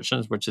most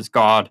traditions, which is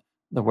God,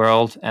 the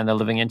world, and the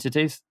living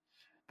entities.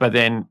 But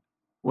then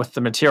with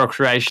the material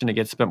creation, it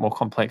gets a bit more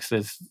complex.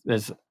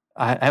 There's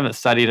I haven't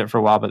studied it for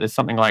a while, but there's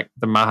something like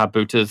the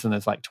Mahabhutas, and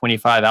there's like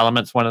 25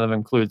 elements. One of them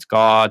includes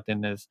God.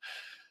 Then there's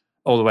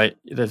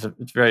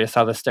various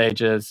other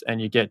stages,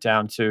 and you get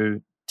down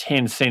to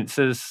 10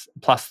 senses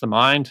plus the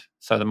mind.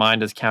 So the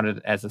mind is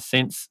counted as a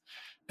sense.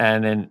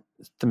 And then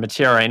the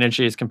material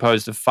energy is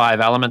composed of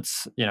 5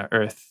 elements,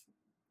 earth,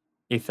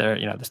 ether,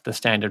 the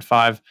standard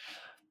 5.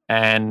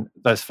 And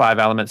those 5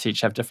 elements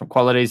each have different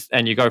qualities.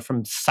 And you go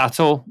from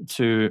subtle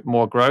to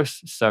more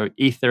gross. So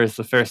ether is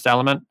the first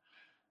element.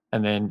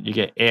 And then you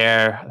get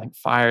air, I think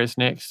fire is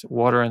next,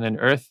 water, and then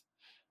earth.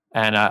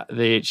 And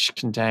they each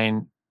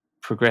contain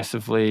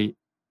progressively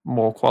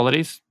more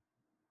qualities.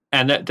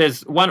 And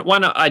there's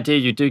one idea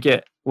you do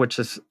get, which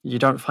is you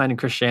don't find in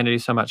Christianity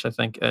so much, I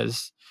think,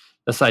 is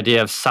this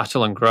idea of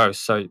subtle and gross.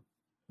 So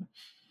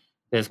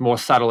there's more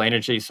subtle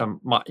energy. So,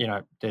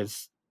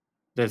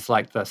 there's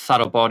like the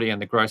subtle body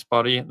and the gross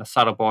body. And the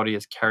subtle body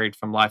is carried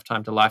from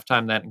lifetime to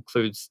lifetime. That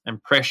includes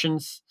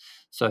impressions.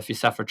 So if you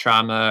suffer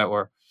trauma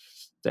or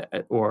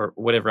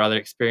whatever other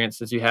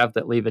experiences you have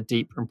that leave a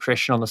deep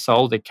impression on the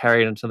soul, they're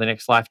carried into the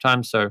next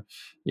lifetime. So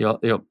you'll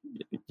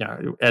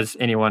as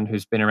anyone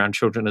who's been around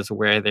children is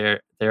aware,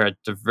 they're a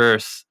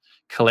diverse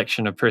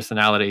collection of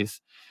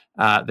personalities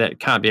that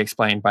can't be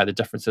explained by the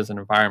differences in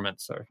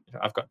environment. So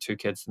I've got 2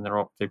 kids, and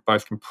they're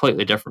both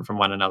completely different from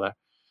one another,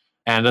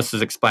 and this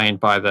is explained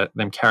by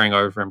them carrying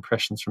over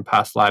impressions from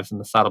past lives in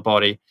the subtle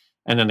body,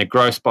 and then the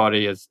gross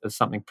body is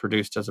something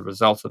produced as a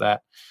result of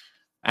that.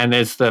 And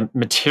there's the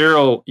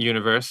material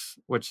universe,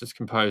 which is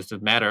composed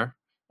of matter,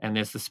 and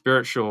there's the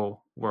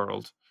spiritual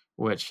world,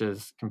 which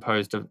is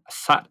composed of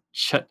Sat,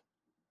 Chit,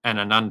 and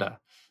Ananda,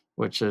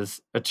 which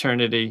is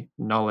eternity,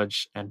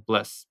 knowledge, and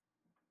bliss.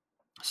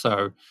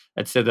 So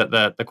it said that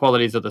the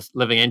qualities of this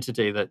living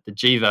entity, the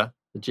Jiva,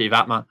 the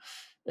Jivatma,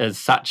 is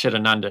Sat, Chit,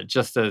 Ananda,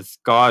 just as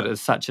God is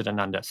Sat, Chit,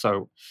 Ananda.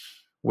 So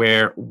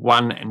we're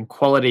one in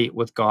quality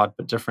with God,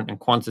 but different in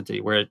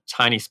quantity. We're a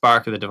tiny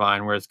spark of the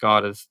divine, whereas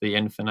God is the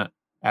infinite,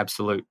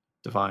 absolute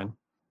divine.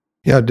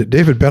 Yeah,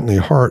 David Bentley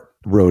Hart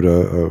wrote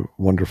a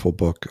wonderful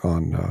book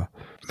on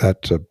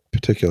that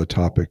particular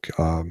topic,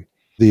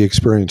 the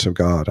experience of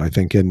God, I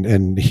think,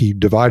 and he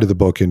divided the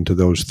book into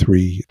those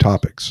 3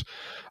 topics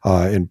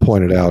and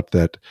pointed out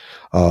that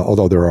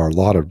although there are a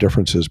lot of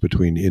differences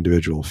between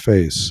individual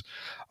faiths,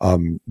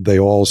 they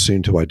all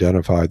seem to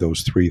identify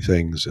those 3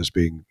 things as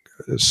being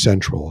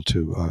central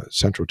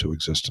to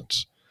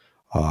existence.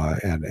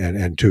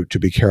 And to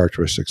be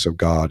characteristics of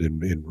God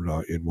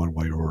in one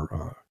way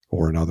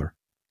or another.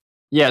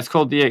 Yeah, it's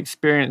called The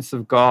Experience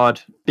of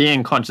God,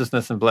 Being,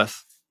 Consciousness, and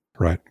Bliss.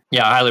 Right.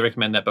 Yeah, I highly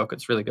recommend that book.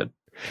 It's really good.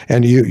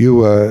 And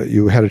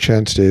you had a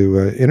chance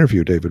to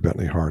interview David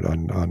Bentley Hart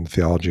on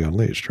Theology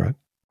Unleashed, right?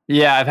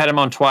 Yeah, I've had him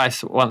on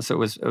twice. Once it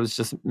was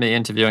just me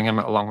interviewing him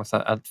along with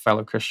a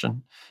fellow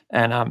Christian,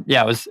 and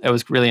it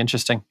was really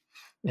interesting.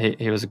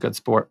 He was a good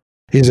sport.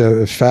 He's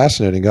a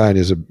fascinating guy, and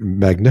he's a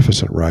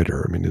magnificent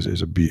writer. I mean,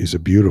 he's a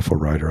beautiful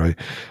writer.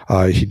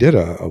 He did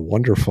a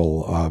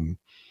wonderful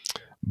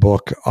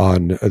book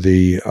on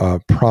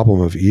the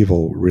problem of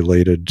evil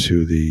related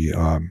to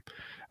the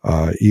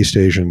East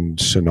Asian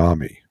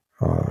tsunami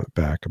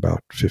back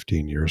about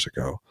 15 years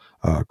ago,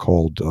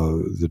 called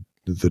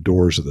 "The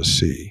Doors of the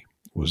Sea."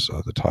 Was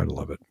the title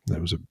of it. It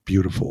was a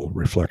beautiful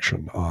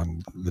reflection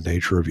on the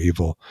nature of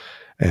evil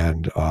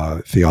and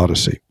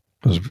theodicy.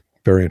 It was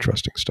very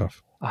interesting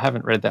stuff. I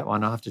haven't read that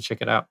one. I'll have to check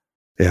it out.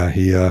 Yeah,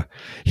 he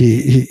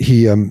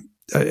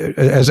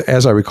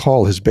as I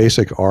recall, his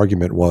basic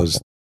argument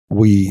was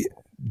we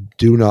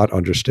do not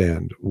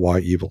understand why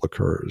evil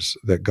occurs,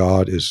 that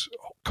God is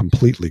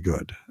completely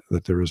good,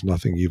 that there is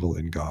nothing evil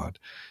in God.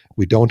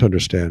 We don't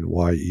understand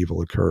why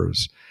evil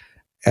occurs,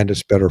 and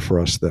it's better for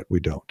us that we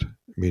don't,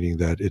 meaning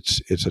that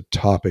it's a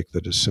topic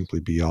that is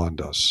simply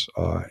beyond us,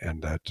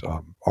 and that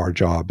our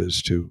job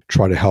is to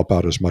try to help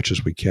out as much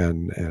as we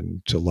can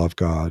and to love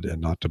God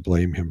and not to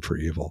blame him for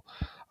evil.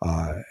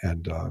 I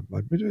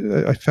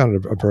found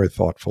it a very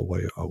thoughtful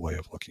way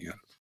of looking at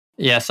it.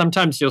 Yeah,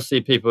 sometimes you'll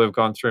see people who've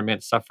gone through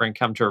immense suffering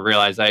come to a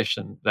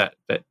realization that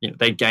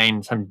they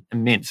gain some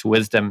immense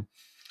wisdom,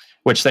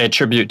 which they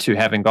attribute to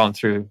having gone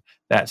through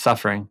that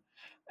suffering,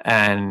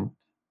 and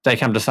they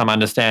come to some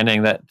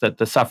understanding that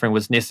the suffering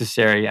was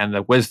necessary, and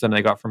the wisdom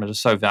they got from it is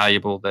so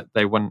valuable that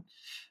they wouldn't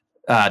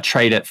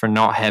trade it for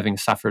not having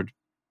suffered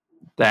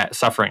that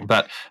suffering.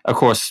 But of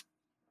course,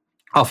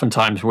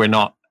 oftentimes we're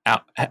not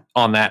out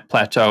on that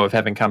plateau of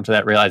having come to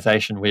that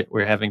realization.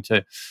 We're having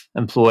to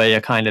employ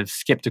a kind of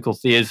skeptical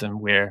theism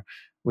where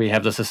we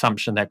have this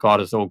assumption that God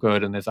is all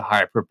good and there's a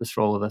higher purpose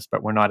for all of this,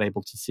 but we're not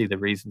able to see the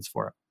reasons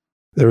for it.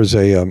 There is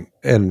an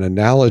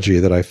analogy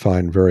that I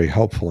find very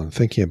helpful in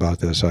thinking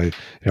about this. I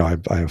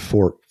have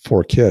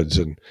four kids,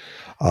 and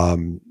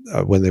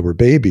when they were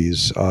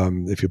babies,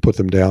 if you put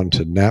them down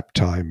to nap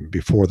time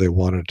before they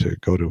wanted to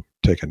go to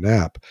take a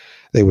nap,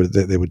 they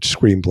would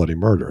scream bloody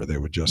murder.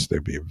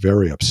 They'd be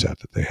very upset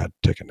that they had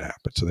to take a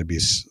nap, and so they'd be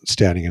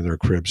standing in their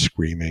crib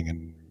screaming,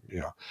 and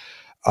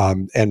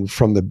and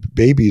from the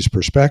baby's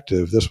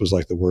perspective, this was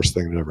like the worst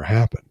thing that ever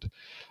happened.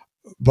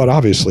 But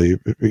obviously,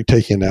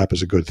 taking a nap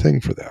is a good thing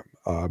for them.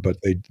 But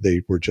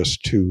they were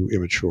just too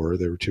immature.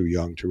 They were too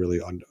young to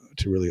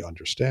really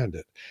understand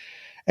it.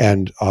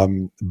 And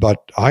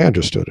but I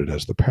understood it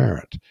as the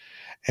parent.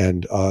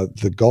 And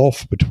the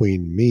gulf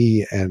between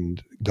me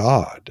and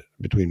God,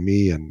 between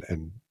me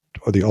and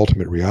or the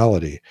ultimate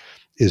reality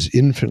is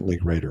infinitely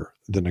greater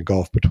than the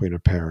gulf between a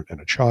parent and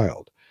a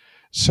child.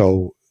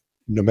 So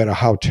no matter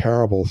how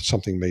terrible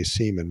something may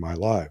seem in my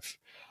life,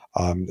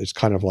 it's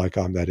kind of like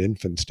I'm that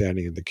infant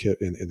standing in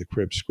the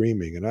crib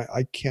screaming, and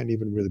I can't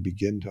even really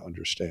begin to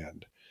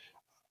understand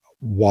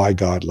why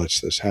God lets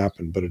this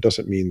happen. But it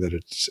doesn't mean that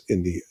it's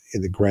in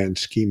the grand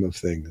scheme of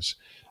things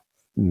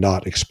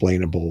not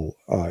explainable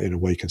in a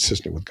way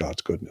consistent with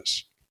God's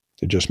goodness.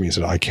 It just means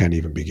that I can't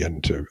even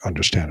begin to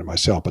understand it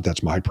myself, but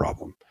that's my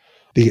problem.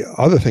 The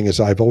other thing is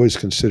I've always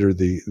considered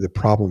the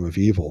problem of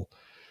evil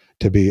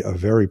to be a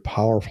very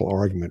powerful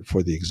argument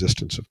for the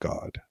existence of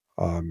God.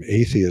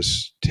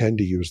 Atheists tend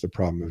to use the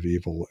problem of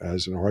evil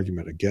as an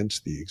argument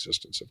against the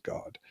existence of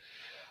God.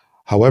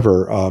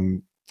 However,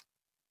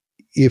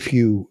 if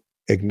you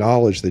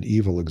acknowledge that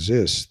evil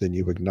exists, then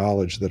you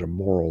acknowledge that a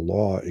moral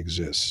law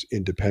exists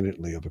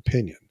independently of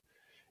opinion.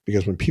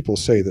 Because when people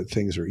say that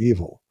things are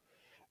evil,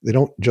 they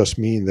don't just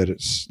mean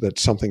that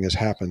something has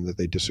happened that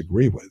they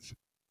disagree with.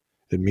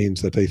 It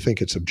means that they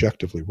think it's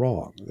objectively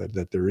wrong,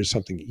 that there is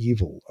something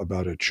evil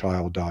about a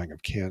child dying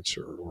of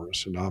cancer or a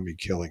tsunami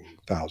killing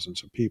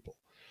thousands of people.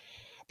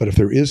 But if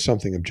there is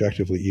something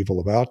objectively evil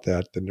about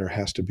that, then there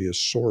has to be a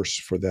source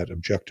for that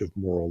objective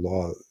moral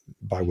law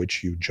by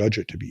which you judge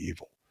it to be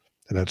evil.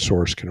 And that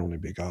source can only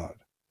be God.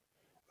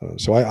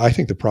 So I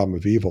think the problem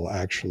of evil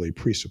actually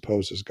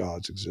presupposes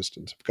God's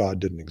existence. If God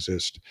didn't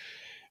exist,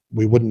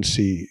 we wouldn't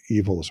see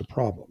evil as a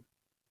problem.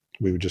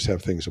 We would just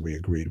have things that we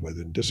agreed with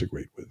and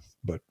disagreed with,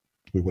 but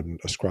we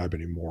wouldn't ascribe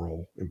any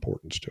moral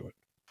importance to it.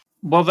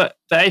 Well, the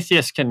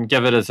atheist can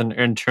give it as an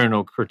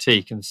internal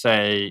critique and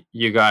say,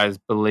 you guys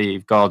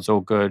believe God's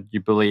all good. You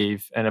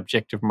believe in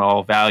objective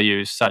moral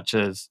values such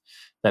as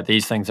that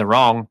these things are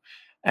wrong.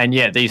 And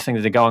yet these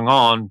things are going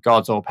on.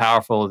 God's all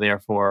powerful.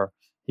 Therefore,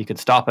 he could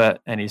stop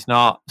it, and he's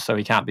not. So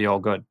he can't be all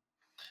good.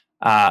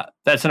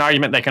 That's an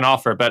argument they can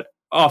offer. But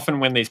often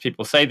when these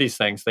people say these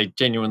things, they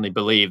genuinely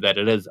believe that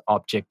it is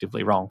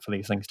objectively wrong for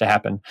these things to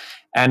happen.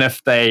 And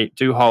if they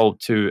do hold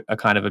to a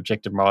kind of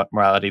objective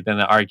morality, then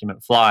the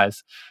argument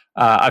flies.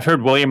 I've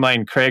heard William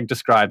Lane Craig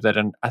describe that,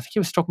 and I think he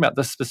was talking about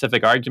this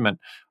specific argument.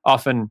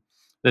 Often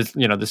there's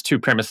two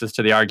premises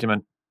to the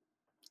argument,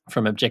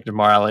 from objective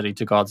morality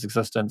to God's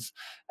existence.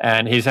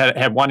 And he's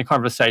had one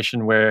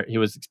conversation where he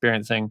was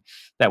experiencing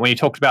that when he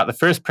talked about the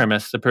first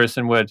premise, the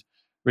person would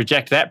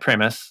reject that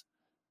premise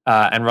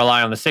and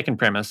rely on the second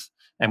premise.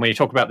 And when you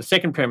talk about the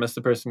second premise,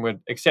 the person would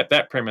accept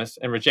that premise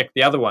and reject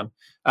the other one.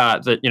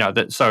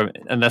 So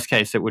in this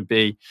case, it would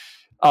be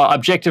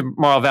objective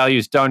moral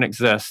values don't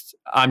exist.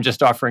 I'm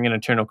just offering an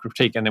internal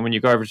critique. And then when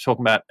you go over to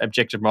talking about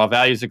objective moral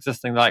values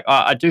existing, they're like,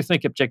 I do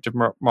think objective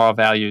moral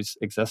values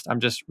exist. I'm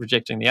just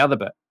rejecting the other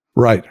bit.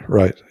 Right.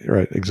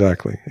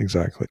 Exactly.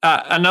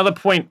 Another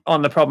point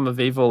on the problem of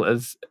evil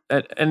is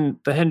in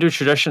the Hindu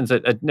traditions,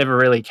 it never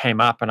really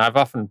came up, and I've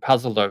often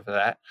puzzled over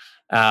that.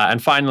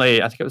 And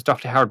finally, I think it was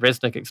Dr. Howard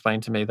Resnick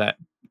explained to me that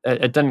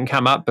it didn't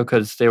come up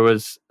because there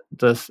was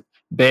this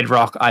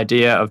bedrock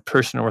idea of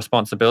personal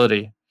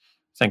responsibility,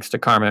 thanks to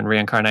karma and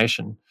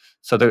reincarnation.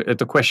 So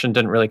the question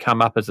didn't really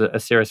come up as a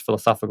serious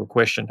philosophical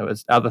question. It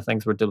was other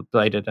things were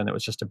debated, and it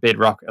was just a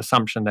bedrock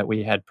assumption that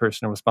we had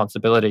personal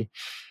responsibility.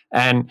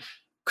 And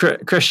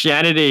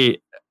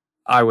Christianity,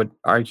 I would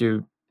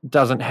argue,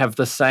 doesn't have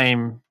the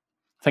same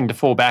thing to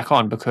fall back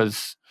on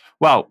because,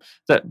 well,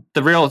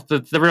 the real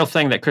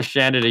thing that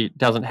Christianity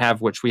doesn't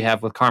have, which we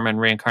have with karma and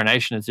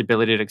reincarnation, is the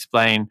ability to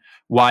explain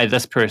why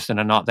this person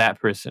and not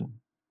that person.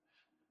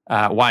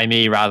 Why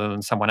me rather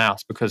than someone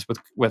else? Because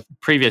with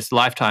previous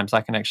lifetimes,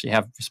 I can actually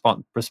have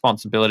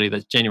responsibility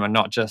that's genuine,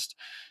 not just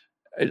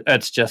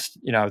it's just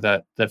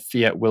the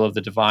fiat will of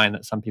the divine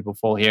that some people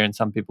fall here and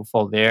some people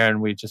fall there,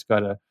 and we just got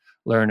to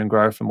learn and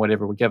grow from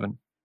whatever we're given.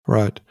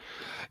 Right.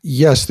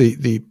 Yes.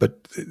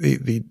 But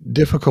the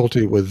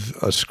difficulty with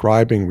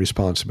ascribing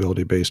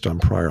responsibility based on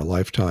prior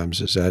lifetimes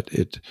is that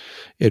it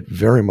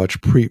very much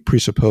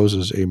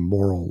presupposes a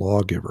moral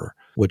lawgiver,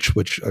 which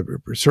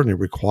certainly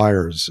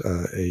requires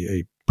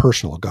a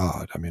personal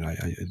God. I mean,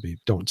 I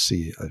don't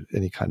see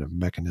any kind of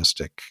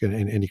mechanistic,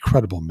 in any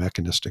credible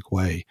mechanistic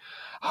way,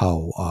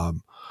 how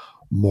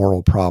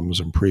moral problems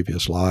in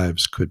previous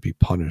lives could be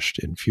punished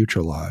in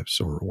future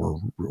lives or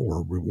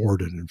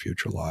rewarded in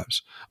future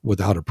lives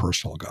without a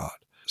personal God.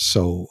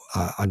 So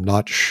I'm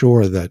not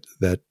sure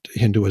that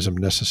Hinduism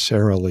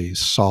necessarily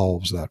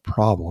solves that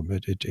problem.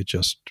 It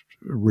just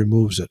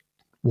removes it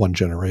one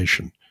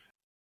generation.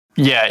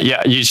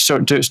 Yeah, you still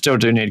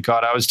do need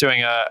God. I was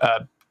doing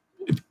a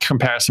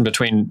comparison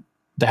between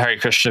the Hare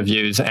Krishna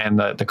views and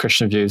the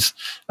Krishna views.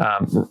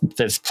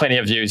 There's plenty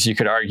of views you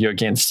could argue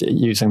against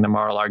using the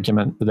moral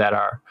argument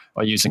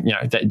or using,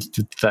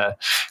 the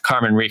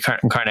karma and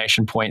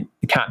reincarnation point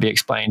can't be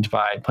explained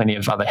by plenty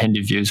of other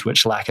Hindu views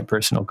which lack a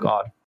personal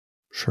God.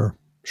 Sure.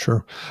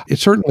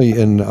 It's certainly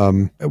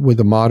with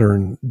the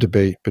modern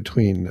debate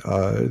between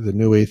the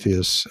new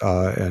atheists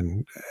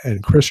and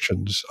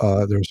Christians,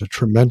 there's a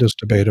tremendous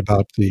debate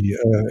about the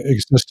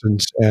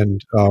existence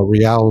and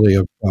reality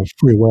of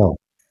free will.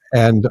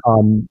 And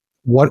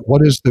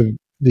what is the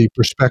the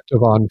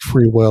perspective on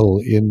free will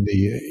in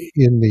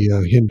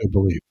the Hindu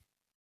belief?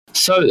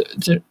 So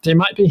there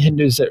might be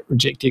Hindus that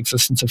reject the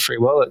existence of free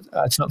will.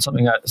 It's not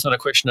something. It's not a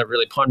question I've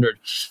really pondered.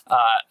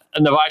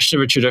 In the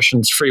Vaishnava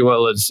traditions, free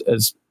will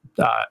is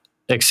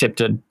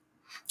accepted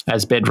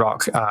as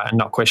bedrock and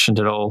not questioned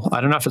at all.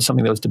 I don't know if it's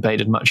something that was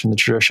debated much in the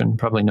tradition.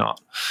 Probably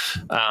not.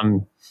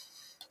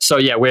 So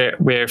yeah,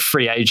 we're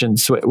free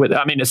agents.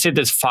 I mean, it said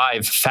there's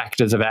 5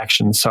 factors of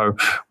action, so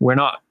we're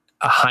not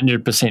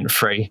 100%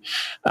 free.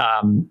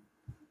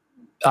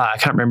 I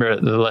can't remember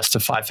the list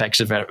of 5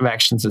 factors of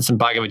actions. It's in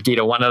Bhagavad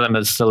Gita. One of them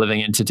is the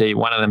living entity.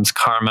 One of them is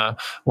karma.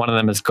 One of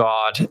them is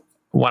God.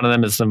 One of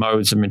them is the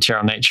modes of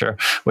material nature,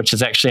 which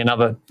is actually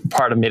another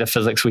part of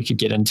metaphysics we could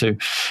get into.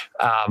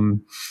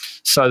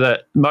 So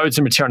the modes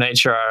of material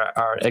nature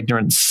are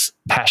ignorance,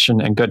 passion,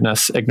 and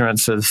goodness.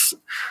 Ignorance is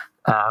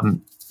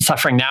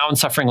suffering now and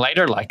suffering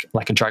later, like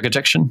a drug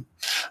addiction.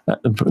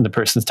 The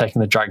person's taking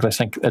the drug, they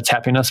think it's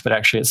happiness, but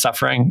actually it's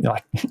suffering,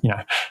 like,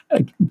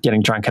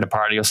 getting drunk at a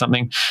party or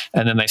something.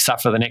 And then they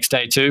suffer the next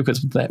day too,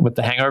 because with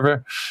the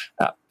hangover.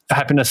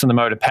 Happiness in the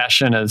mode of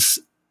passion is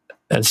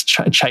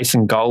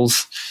chasing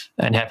goals,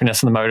 and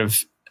happiness in the mode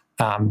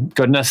of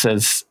goodness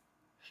is,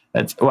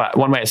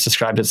 one way it's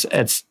described as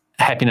it's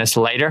happiness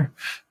later,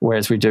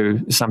 whereas we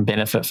do some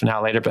benefit for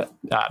now later, but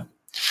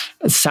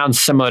it sounds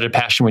similar to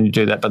passion when you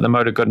do that, but the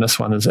mode of goodness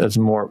one is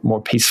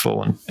more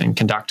peaceful and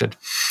conducted.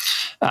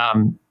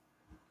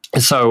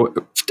 So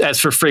as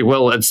for free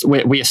will,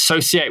 we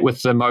associate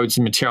with the modes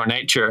of material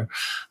nature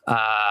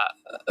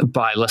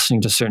by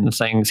listening to certain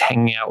things,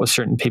 hanging out with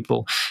certain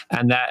people,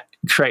 and that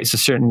creates a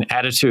certain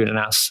attitude in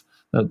us.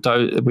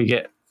 We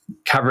get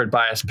covered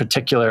by a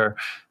particular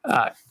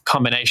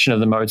combination of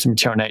the modes of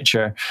material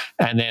nature,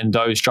 and then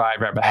those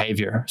drive our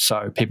behavior.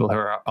 So people who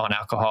are on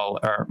alcohol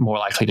are more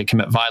likely to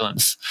commit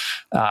violence.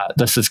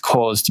 This is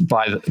caused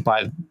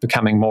by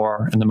becoming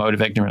more in the mode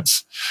of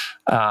ignorance.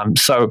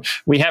 So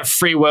we have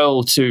free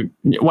will to,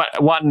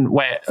 one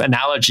way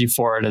analogy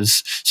for it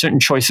is certain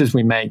choices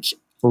we make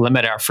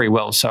limit our free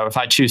will. So if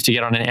I choose to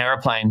get on an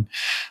airplane,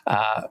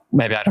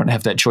 maybe I don't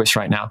have that choice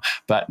right now,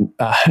 but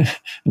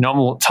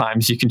normal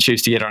times you can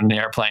choose to get on an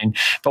airplane.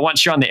 But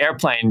once you're on the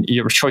airplane,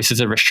 your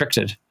choices are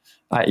restricted.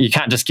 You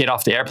can't just get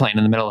off the airplane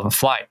in the middle of a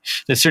flight.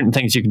 There's certain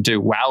things you can do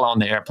while on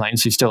the airplane,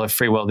 so you still have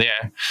free will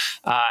there.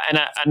 And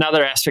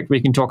another aspect we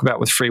can talk about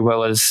with free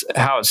will is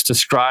how it's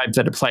described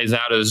that it plays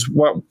out as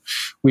what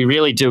we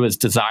really do is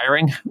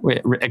desiring,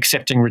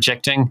 accepting,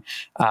 rejecting.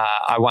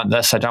 I want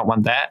this, I don't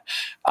want that.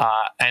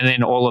 And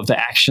then all of the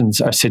actions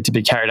are said to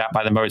be carried out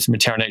by the modes of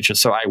material nature.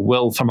 So I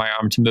will for my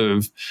arm to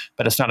move,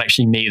 but it's not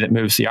actually me that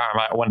moves the arm.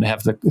 I want to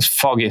have the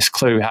foggiest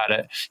clue how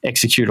to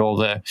execute all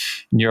the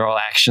neural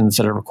actions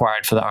that are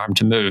required for the arm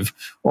to move.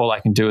 All I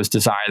can do is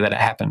desire that it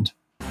happened.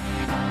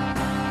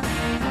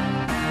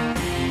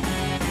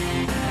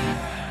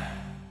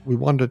 We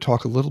wanted to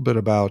talk a little bit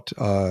about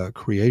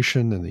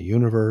creation and the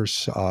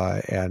universe,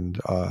 and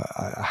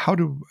how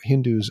do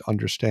Hindus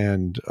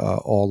understand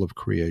all of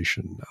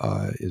creation?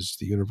 Is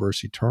the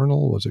universe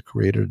eternal? Was it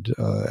created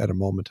at a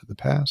moment in the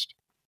past?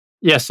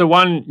 Yeah, so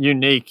one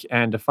unique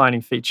and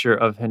defining feature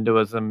of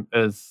Hinduism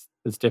is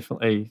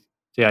definitely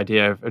the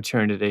idea of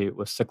eternity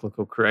with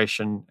cyclical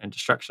creation and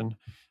destruction.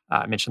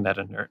 I mentioned that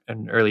in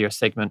an earlier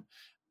segment.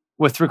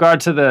 With regard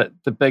to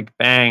the Big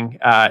Bang,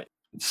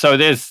 so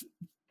there's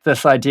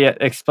this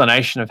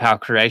explanation of how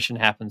creation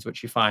happens,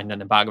 which you find in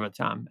the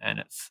Bhagavatam,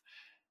 and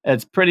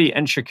it's pretty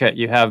intricate.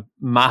 You have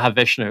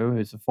Mahavishnu,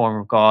 who's a form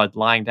of God,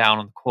 lying down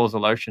on the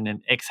causal ocean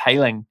and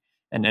exhaling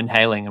and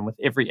inhaling, and with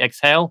every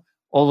exhale,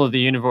 all of the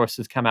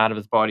universes come out of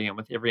his body, and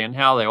with every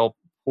inhale, they all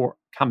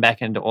come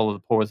back into all of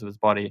the pores of his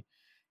body.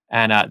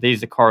 And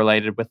these are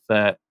correlated with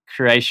the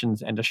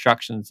creations and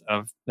destructions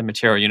of the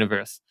material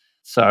universe.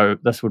 So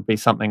this would be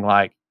something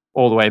like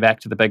all the way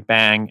back to the Big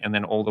Bang and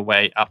then all the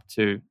way up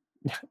to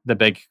the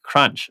Big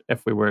Crunch,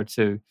 if we were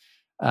to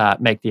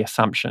make the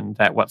assumption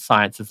that what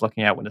science is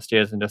looking at when it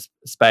stares into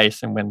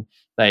space and when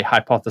they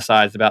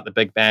hypothesize about the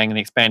Big Bang and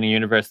the expanding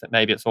universe, that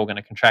maybe it's all going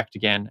to contract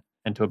again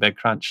into a Big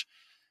Crunch.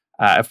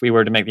 If we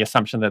were to make the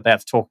assumption that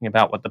that's talking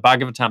about what the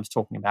Bhagavatam is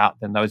talking about,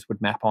 then those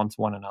would map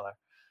onto one another.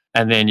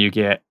 And then you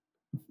get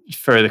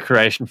further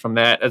creation from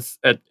that.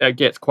 It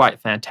gets quite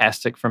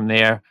fantastic from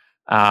there.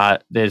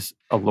 There's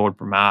a Lord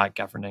Brahma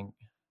governing.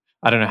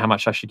 I don't know how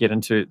much I should get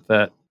into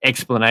the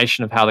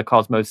explanation of how the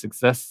cosmos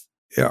exists.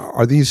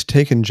 Are these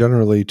taken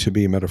generally to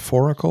be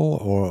metaphorical,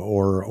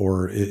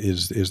 or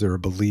is there a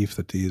belief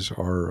that these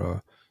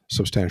are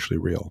substantially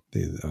real?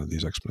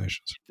 These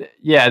explanations.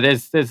 Yeah,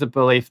 there's a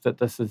belief that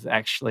this is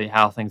actually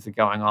how things are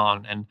going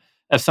on. And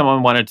if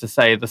someone wanted to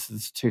say this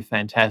is too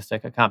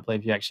fantastic, I can't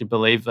believe you actually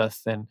believe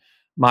this, then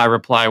my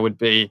reply would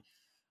be,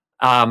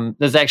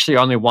 there's actually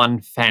only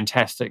one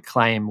fantastic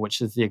claim,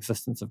 which is the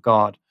existence of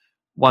God.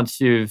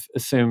 Once you've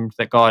assumed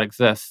that God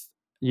exists,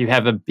 you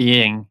have a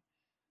being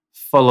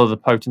full of the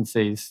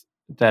potencies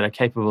that are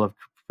capable of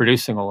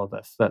producing all of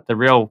this. That the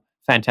real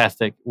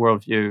fantastic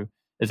worldview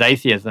is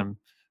atheism,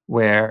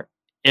 where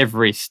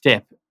every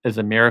step is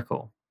a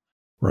miracle.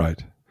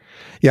 Right.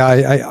 Yeah,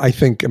 I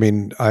think. I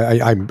mean,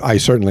 I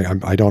certainly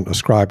I don't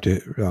ascribe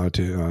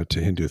to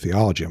Hindu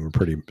theology. I'm a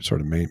pretty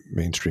sort of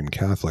mainstream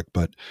Catholic,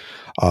 but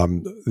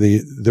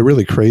the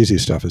really crazy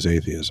stuff is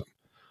atheism.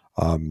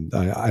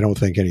 I don't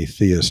think any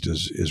theist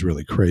is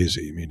really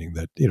crazy, meaning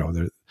that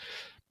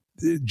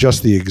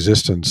just the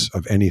existence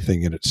of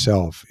anything in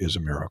itself is a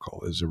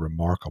miracle, is a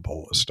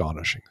remarkable,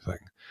 astonishing thing.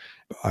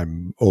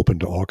 I'm open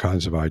to all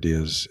kinds of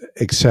ideas,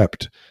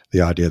 except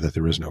the idea that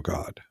there is no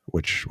God,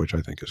 which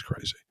I think is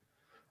crazy.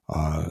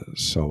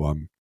 So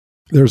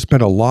there's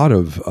been a lot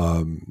of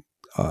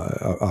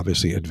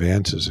obviously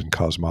advances in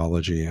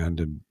cosmology and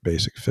in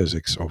basic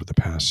physics over the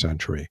past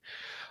century,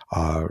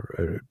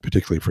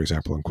 particularly, for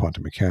example, in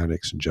quantum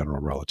mechanics and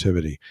general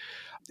relativity.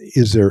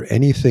 Is there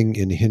anything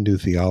in Hindu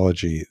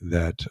theology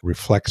that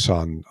reflects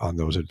on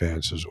those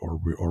advances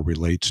or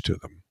relates to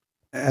them?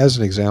 As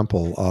an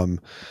example,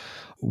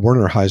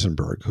 Werner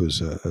Heisenberg, who's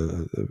a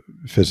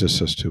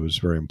physicist who was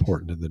very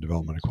important in the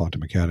development of quantum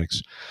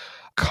mechanics,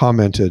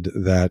 commented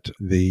that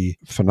the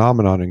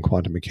phenomenon in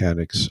quantum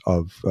mechanics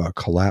of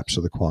collapse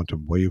of the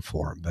quantum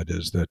waveform, that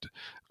is, that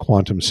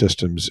quantum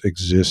systems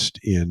exist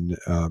in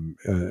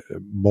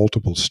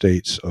multiple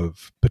states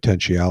of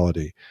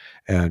potentiality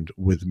and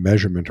with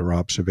measurement or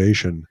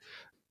observation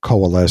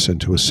coalesce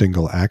into a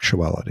single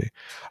actuality,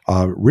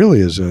 really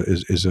is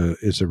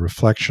a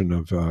reflection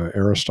of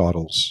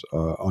Aristotle's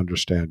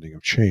understanding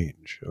of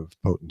change, of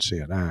potency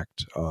and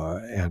act,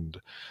 and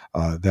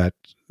that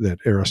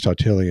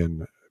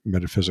Aristotelian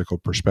metaphysical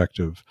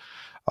perspective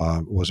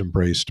was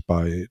embraced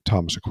by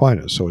Thomas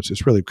Aquinas. So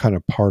it's really kind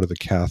of part of the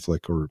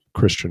Catholic or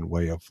Christian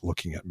way of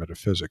looking at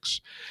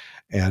metaphysics.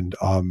 And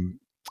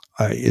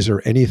is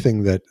there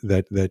anything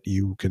that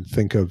you can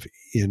think of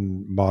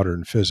in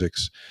modern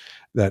physics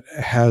that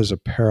has a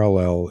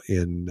parallel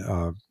in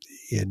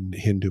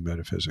Hindu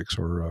metaphysics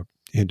or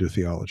Hindu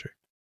theology?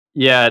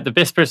 Yeah, the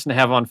best person to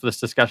have on for this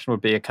discussion would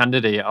be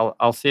Akundati.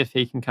 I'll see if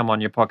he can come on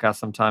your podcast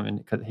sometime, and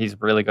because he's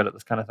really good at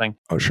this kind of thing.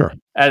 Oh, sure.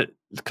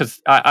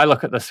 Because I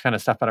look at this kind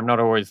of stuff, but I'm not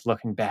always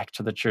looking back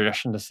to the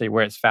tradition to see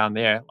where it's found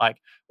there. Like,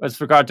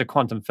 with regard to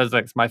quantum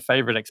physics, my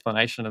favorite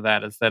explanation of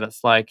that is that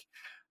it's like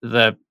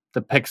the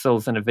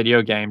pixels in a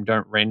video game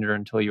don't render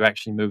until you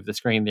actually move the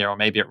screen there, or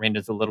maybe it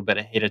renders a little bit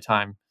ahead of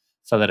time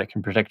so that it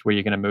can predict where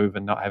you're going to move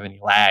and not have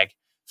any lag.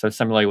 So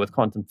similarly with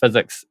quantum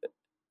physics,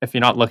 if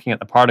you're not looking at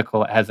the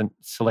particle, it hasn't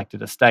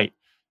selected a state.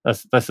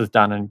 This is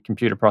done in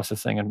computer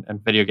processing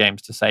and video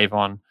games to save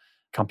on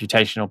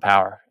computational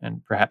power,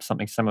 and perhaps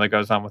something similar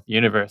goes on with the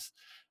universe.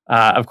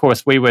 Of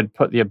course, we would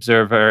put the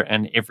observer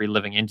in every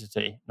living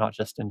entity, not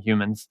just in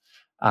humans,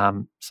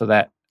 so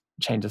that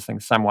changes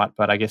things somewhat.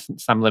 But I guess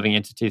some living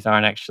entities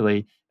aren't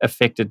actually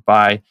affected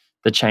by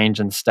the change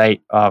in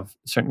state of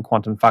certain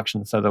quantum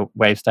functions, so the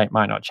wave state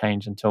might not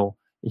change until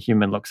a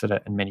human looks at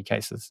it in many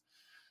cases.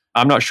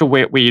 I'm not sure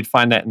where you'd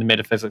find that in the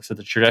metaphysics of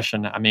the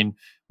tradition. I mean,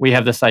 we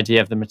have this idea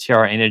of the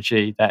material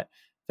energy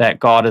that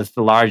God is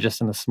the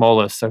largest and the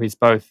smallest. So he's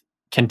both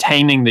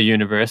containing the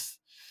universe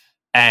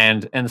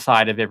and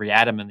inside of every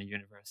atom in the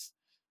universe.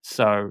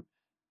 So,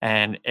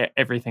 and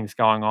everything's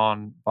going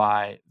on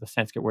by the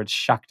Sanskrit word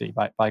Shakti,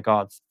 by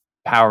God's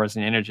powers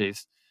and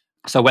energies.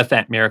 So with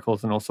that,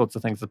 miracles and all sorts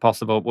of things are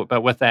possible.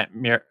 But with that,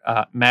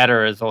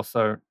 matter is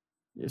also,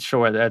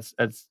 sure, that's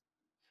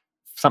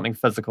something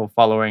physical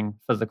following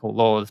physical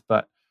laws.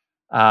 But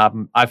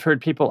I've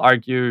heard people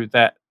argue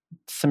that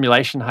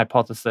simulation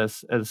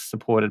hypothesis is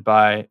supported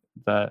by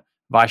the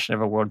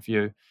Vaishnava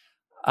worldview.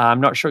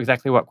 I'm not sure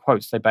exactly what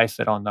quotes they base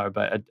it on, though,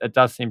 but it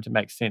does seem to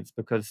make sense,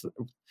 because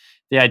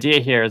the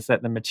idea here is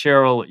that the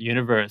material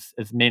universe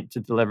is meant to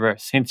deliver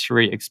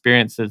sensory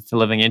experiences to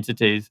living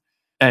entities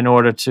in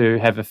order to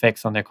have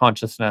effects on their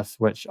consciousness,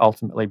 which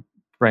ultimately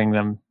bring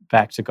them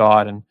back to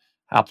God and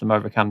help them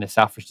overcome their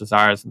selfish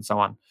desires and so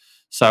on.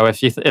 So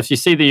if you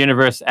see the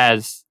universe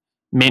as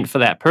meant for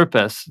that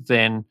purpose,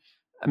 then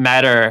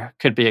matter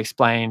could be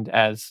explained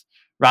as,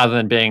 rather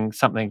than being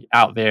something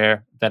out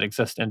there that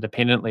exists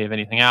independently of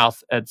anything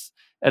else,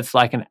 it's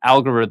like an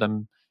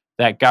algorithm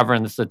that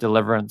governs the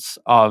deliverance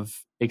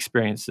of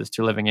experiences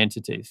to living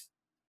entities.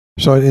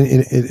 So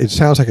it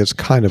sounds like it's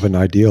kind of an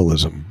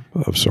idealism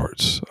of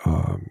sorts.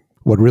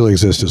 What really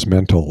exists is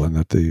mental, and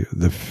that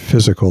the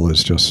physical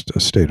is just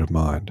a state of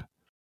mind.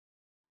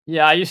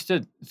 Yeah, I used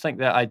to think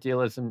that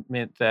idealism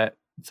meant that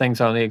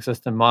things only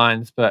exist in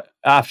minds, but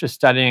after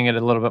studying it a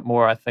little bit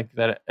more, I think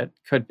that it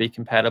could be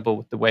compatible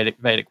with the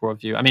Vedic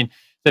worldview. I mean,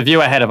 the view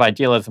I had of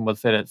idealism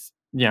was that it's,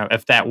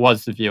 if that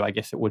was the view, I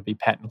guess it would be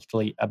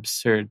patently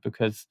absurd,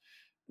 because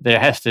there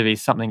has to be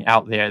something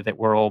out there that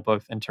we're all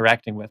both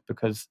interacting with,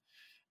 because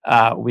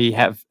we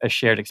have a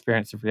shared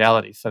experience of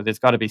reality. So there's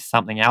got to be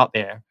something out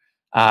there.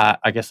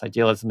 I guess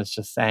idealism is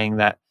just saying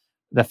that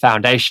the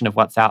foundation of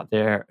what's out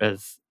there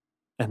is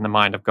in the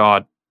mind of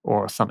God,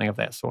 or something of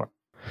that sort.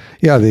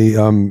 Yeah,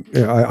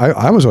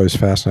 I was always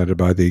fascinated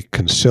by the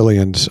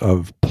consilience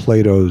of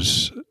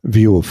Plato's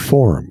view of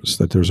forms,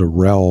 that there's a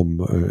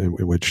realm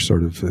in which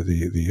sort of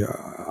the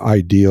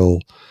ideal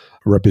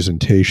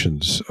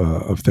representations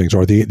of things,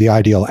 or the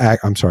ideal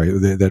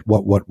that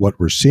what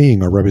we're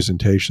seeing are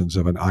representations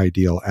of an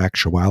ideal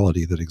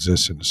actuality that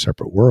exists in a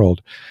separate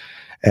world.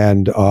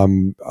 And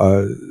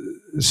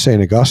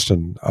St.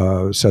 Augustine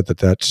said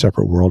that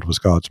separate world was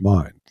God's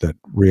mind, that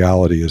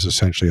reality is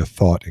essentially a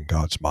thought in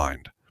God's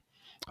mind,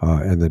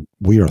 and that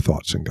we are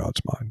thoughts in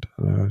God's mind.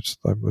 I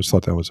always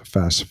thought that was a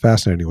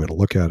fascinating way to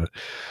look at it.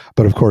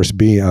 But of course,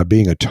 being a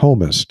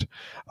Thomist,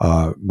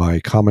 my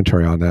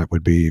commentary on that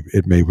would be,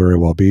 it may very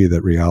well be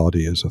that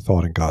reality is a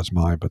thought in God's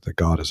mind, but that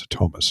God is a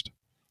Thomist.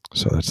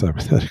 So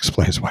that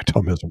explains why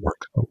Thomism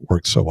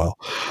works so well.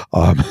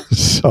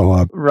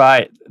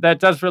 Right. That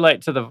does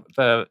relate to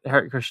the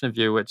Hare Krishna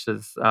view, which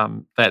is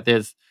that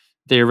there's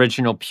the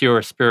original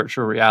pure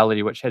spiritual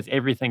reality, which has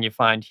everything you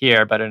find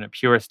here, but in a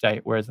pure state,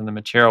 whereas in the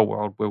material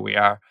world where we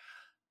are,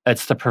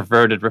 it's the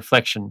perverted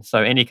reflection.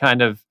 So any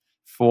kind of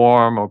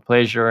form or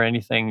pleasure or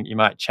anything you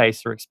might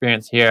chase or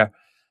experience here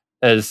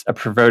is a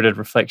perverted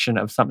reflection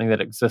of something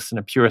that exists in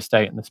a pure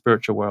state in the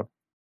spiritual world.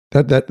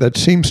 That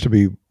seems to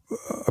be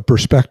a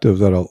perspective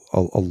that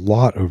a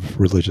lot of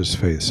religious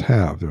faiths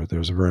have.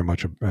 There's very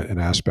much an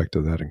aspect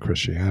of that in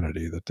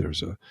Christianity, that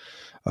there's a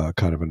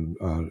kind of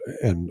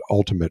an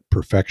ultimate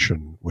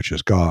perfection, which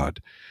is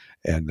God,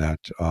 and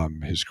that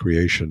His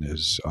creation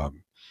is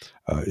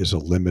a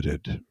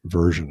limited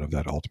version of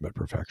that ultimate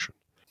perfection.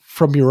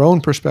 From your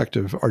own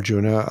perspective,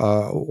 Arjuna,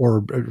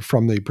 or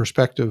from the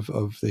perspective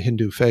of the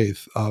Hindu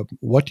faith,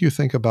 what do you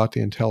think about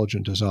the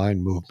intelligent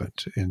design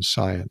movement in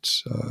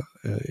science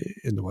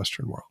in the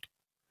Western world?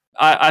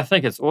 I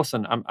think it's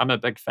awesome. I'm a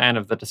big fan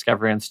of the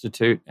Discovery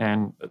Institute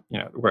and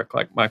work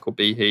like Michael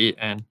Behe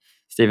and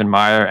Stephen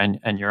Meyer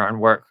and your own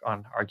work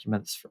on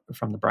arguments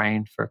from the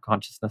brain for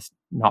consciousness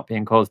not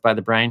being caused by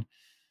the brain.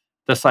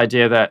 This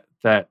idea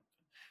that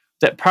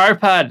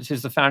Prabhupada,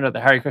 who's the founder of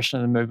the Hare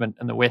Krishna movement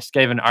in the West,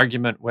 gave an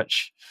argument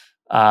which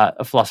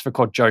a philosopher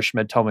called Joe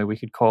Schmid told me we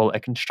could call a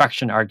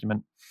construction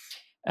argument.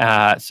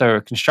 So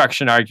a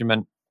construction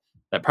argument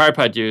that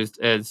Prabhupada used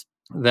is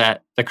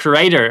that the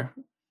creator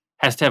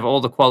has to have all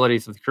the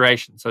qualities of the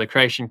creation. So the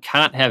creation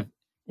can't have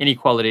any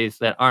qualities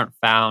that aren't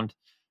found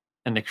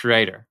in the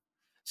creator.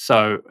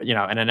 So,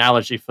 an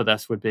analogy for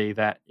this would be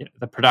that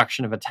the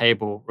production of a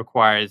table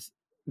requires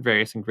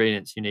various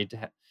ingredients. You need to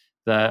have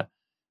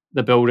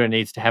the builder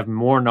needs to have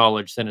more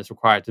knowledge than is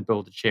required to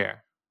build a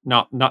chair.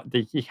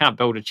 You can't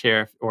build a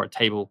chair or a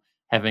table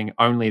having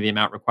only the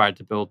amount required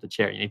to build the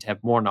chair. You need to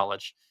have more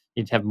knowledge.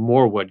 You need to have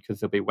more wood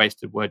because there'll be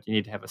wasted wood. You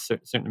need to have a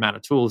certain amount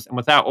of tools. And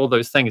without all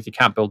those things, you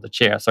can't build the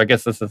chair. So I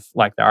guess this is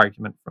like the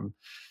argument from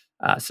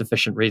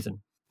Sufficient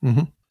Reason.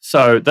 Mm-hmm.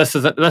 So this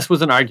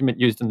was an argument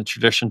used in the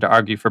tradition to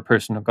argue for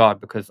personal God,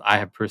 because I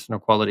have personal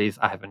qualities,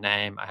 I have a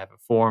name, I have a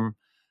form,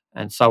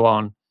 and so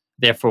on.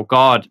 Therefore,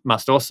 God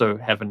must also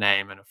have a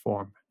name and a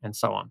form, and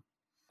so on.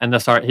 And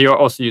he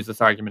also used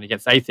this argument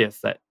against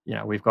atheists that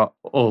we've got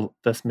all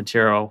this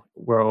material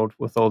world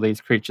with all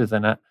these creatures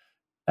in it,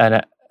 and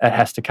it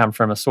has to come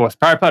from a source.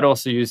 Prabhupada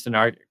also used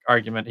an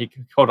argument. He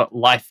called it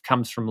 "life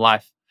comes from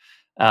life."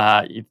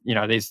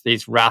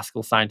 These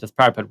rascal scientists.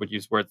 Prabhupada would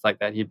use words like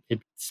that. He'd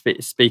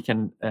speak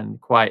in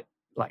quite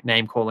like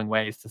name calling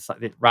ways to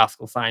the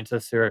rascal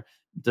scientists who are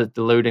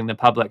deluding the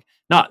public.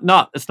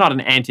 It's not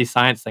an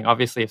anti-science thing.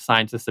 Obviously, if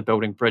scientists are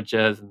building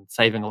bridges and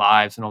saving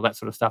lives and all that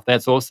sort of stuff,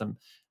 that's awesome.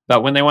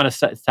 But when they want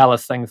to tell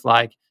us things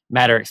like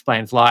matter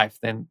explains life,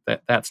 then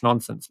that's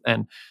nonsense.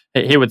 And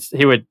he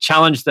would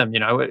challenge them.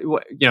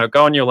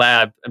 Go in your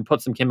lab and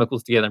put some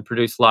chemicals together and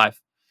produce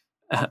life,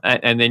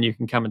 and then you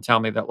can come and tell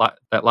me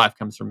that life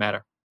comes from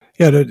matter.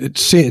 Yeah, it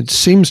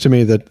seems to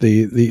me that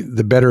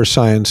the better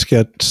science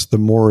gets, the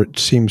more it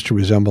seems to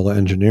resemble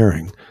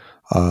engineering.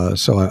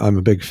 So I'm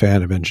a big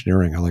fan of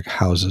engineering. I like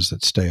houses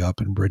that stay up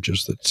and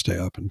bridges that stay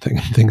up and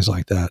things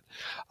like that.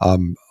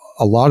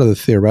 A lot of the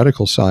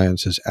theoretical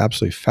science is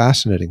absolutely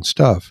fascinating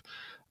stuff,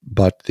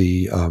 but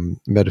the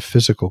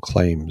metaphysical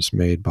claims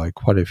made by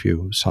quite a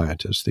few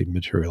scientists, the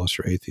materialist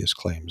or atheist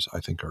claims, I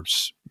think are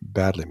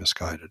badly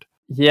misguided.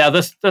 Yeah,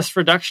 this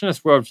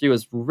reductionist worldview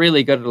is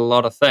really good at a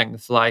lot of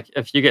things. Like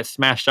if you get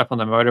smashed up on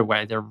the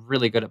motorway, they're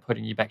really good at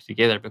putting you back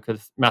together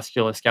because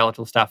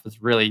musculoskeletal stuff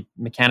is really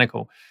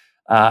mechanical.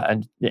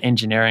 And the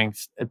engineering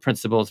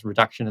principles,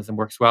 reductionism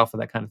works well for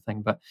that kind of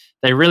thing. But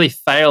they really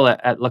fail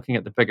at looking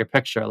at the bigger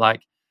picture.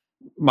 Like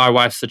my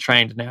wife's a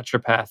trained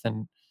naturopath,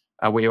 and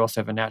we also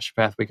have a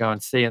naturopath we go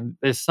and see. And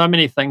there's so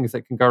many things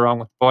that can go wrong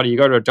with the body. You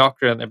go to a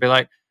doctor and they'll be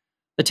like,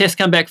 the tests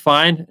come back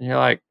fine. And you're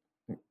like,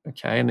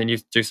 okay. And then you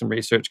do some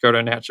research, go to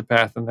a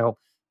naturopath, and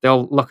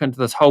they'll look into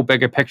this whole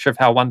bigger picture of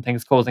how one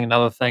thing's causing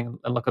another thing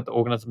and look at the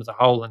organism as a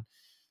whole. And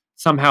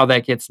somehow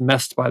that gets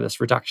missed by this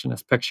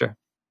reductionist picture.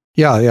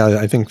 Yeah.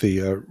 I think the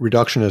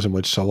reductionism,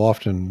 which so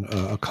often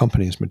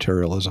accompanies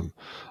materialism,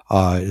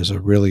 is a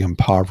really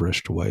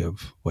impoverished way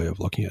of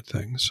looking at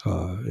things.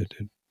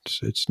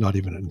 It's not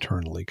even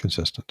internally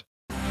consistent.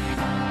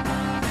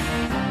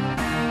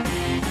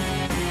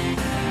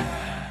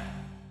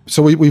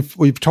 So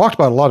we've talked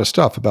about a lot of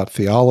stuff about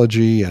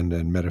theology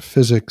and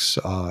metaphysics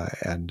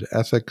and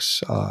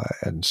ethics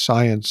and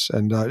science,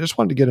 and I just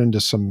wanted to get into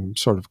some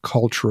sort of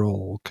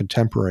cultural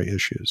contemporary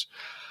issues.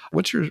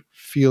 What's your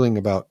feeling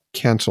about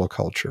cancel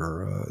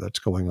culture that's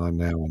going on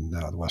now in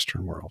the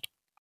Western world?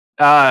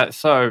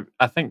 So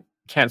I think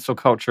cancel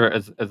culture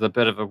is a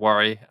bit of a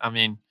worry. I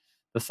mean,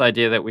 this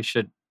idea that we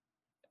should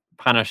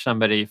punish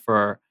somebody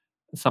for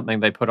something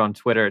they put on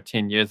Twitter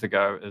 10 years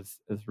ago is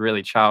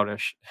really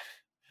childish.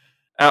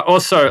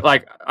 Also,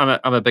 like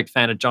I'm a big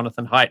fan of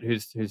Jonathan Haidt,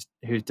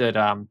 who did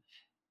I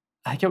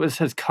think it was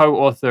his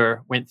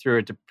co-author went through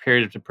a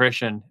period of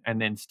depression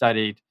and then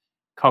studied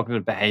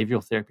cognitive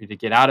behavioral therapy to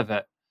get out of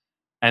it,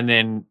 and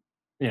then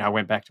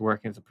went back to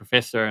working as a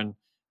professor, and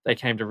they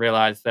came to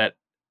realize that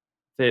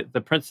the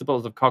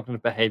principles of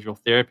cognitive behavioral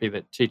therapy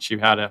that teach you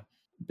how to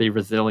be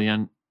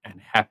resilient and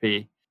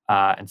happy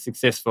and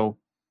successful,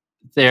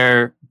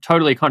 they're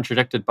totally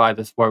contradicted by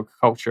this woke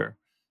culture.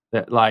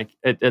 That like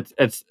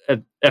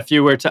if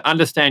you were to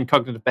understand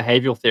cognitive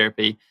behavioral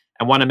therapy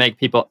and want to make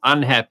people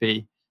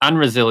unhappy,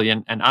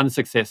 unresilient, and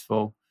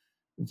unsuccessful,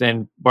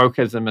 then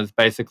wokeism is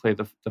basically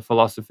the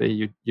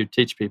philosophy you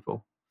teach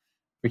people.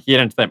 We could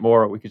get into that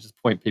more, or we could just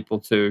point people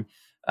to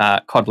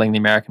Coddling the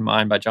American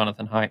Mind by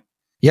Jonathan Haidt.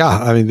 Yeah,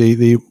 I mean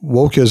the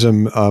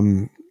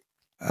wokeism.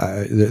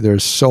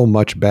 There's so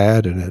much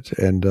bad in it,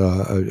 and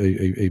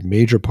a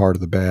major part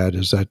of the bad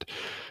is that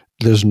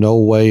there's no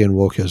way in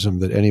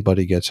wokeism that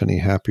anybody gets any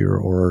happier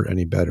or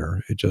any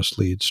better. It just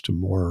leads to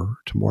more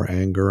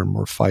anger and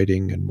more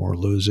fighting and more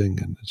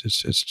losing, and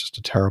it's just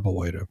a terrible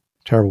way to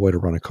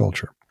run a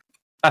culture.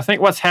 I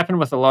think what's happened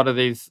with a lot of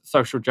these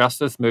social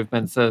justice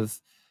movements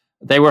is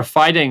they were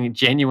fighting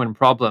genuine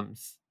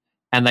problems,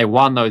 and they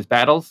won those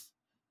battles.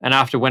 And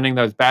after winning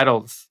those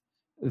battles,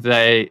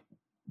 they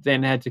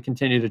then had to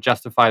continue to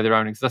justify their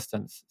own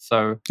existence.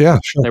 So yeah,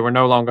 sure. They were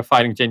no longer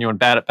fighting genuine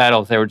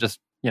battles. They were just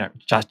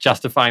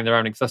justifying their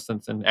own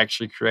existence and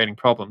actually creating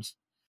problems.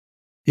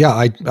 Yeah,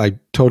 I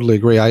totally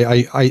agree.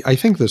 I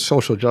think the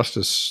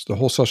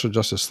whole social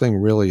justice thing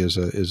really is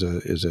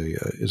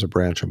a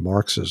branch of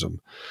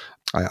Marxism.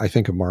 I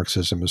think of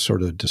Marxism as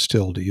sort of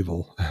distilled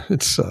evil.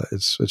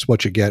 It's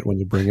what you get when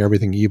you bring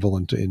everything evil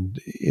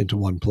into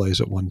one place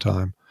at one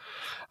time.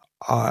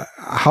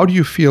 How do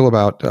you feel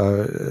about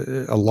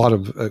a lot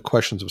of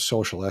questions of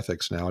social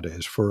ethics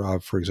nowadays?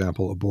 For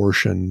example,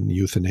 abortion,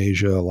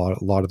 euthanasia, a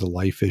lot of the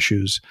life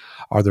issues.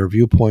 Are there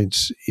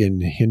viewpoints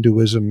in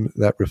Hinduism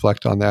that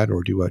reflect on that,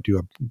 or do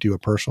you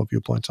have personal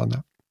viewpoints on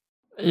that?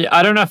 Yeah,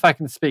 I don't know if I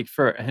can speak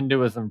for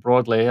Hinduism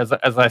broadly. As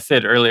I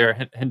said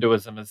earlier,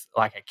 Hinduism is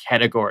like a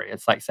category.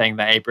 It's like saying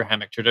the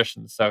Abrahamic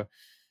traditions. So,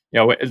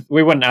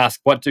 we wouldn't ask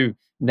what do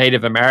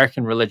Native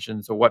American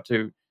religions or what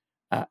do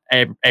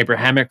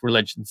Abrahamic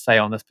religions say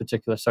on this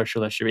particular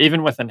social issue.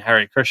 Even within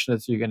Hare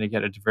Krishnas, you're going to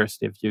get a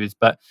diversity of views.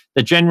 But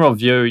the general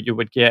view you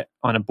would get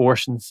on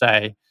abortion,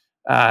 say,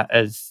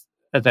 is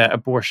that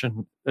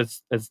abortion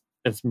is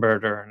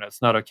murder and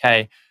it's not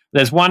okay.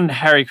 There's one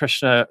Hare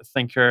Krishna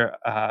thinker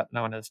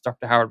known as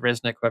Dr. Howard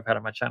Resnick, who I've had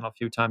on my channel a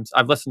few times.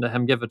 I've listened to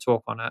him give a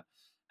talk on it,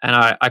 and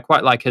I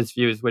quite like his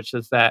views, which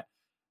is that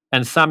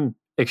in some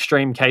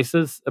extreme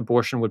cases,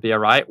 abortion would be all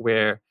right,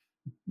 where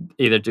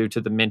either due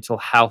to the mental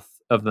health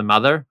of the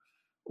mother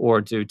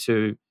or due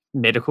to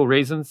medical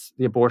reasons,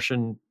 the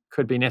abortion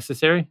could be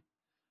necessary.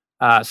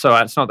 So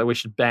it's not that we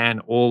should ban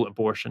all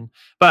abortion.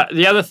 But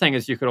the other thing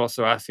is you could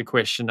also ask a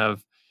question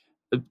of,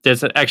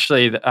 there's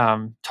actually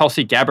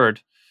Tulsi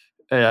Gabbard.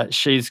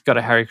 She's got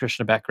a Hare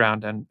Krishna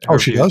background. And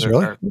she does,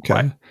 really?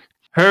 Okay.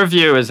 Her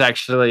view is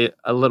actually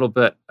a little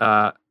bit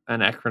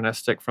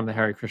anachronistic from the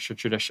Hare Krishna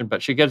tradition,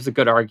 but she gives a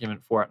good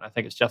argument for it, and I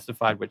think it's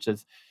justified, which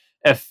is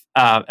if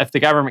the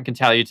government can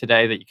tell you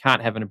today that you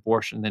can't have an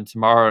abortion, then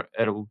tomorrow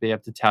it will be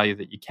able to tell you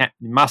that you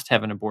must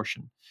have an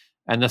abortion.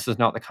 And this is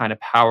not the kind of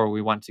power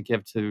we want to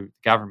give to the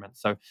government.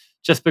 So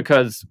just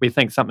because we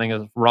think something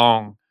is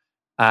wrong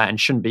and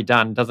shouldn't be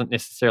done doesn't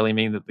necessarily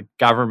mean that the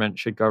government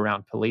should go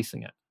around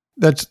policing it.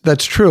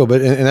 That's true, but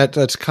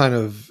that's kind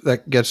of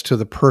that gets to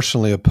the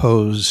personally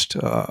opposed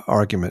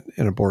argument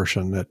in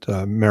abortion that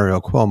Mario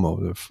Cuomo,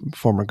 the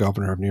former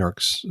governor of New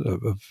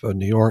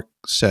York,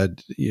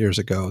 said years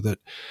ago that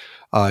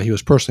he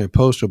was personally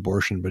opposed to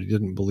abortion, but he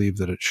didn't believe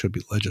that it should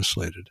be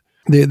legislated.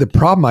 The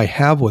problem I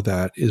have with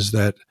that is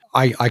that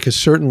I could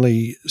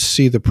certainly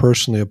see the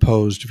personally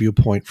opposed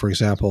viewpoint, for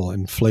example,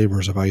 in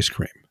flavors of ice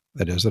cream.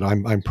 That is, that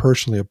I'm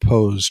personally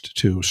opposed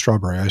to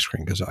strawberry ice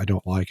cream because I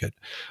don't like it,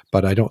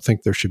 but I don't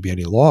think there should be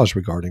any laws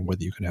regarding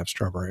whether you can have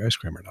strawberry ice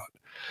cream or not.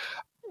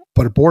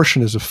 But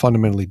abortion is a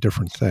fundamentally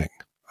different thing.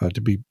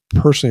 To be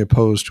personally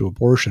opposed to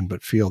abortion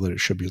but feel that it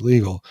should be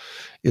legal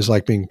is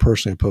like being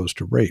personally opposed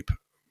to rape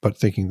but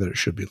thinking that it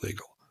should be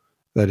legal.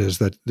 That is,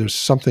 that there's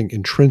something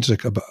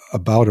intrinsic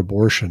about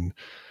abortion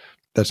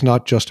that's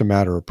not just a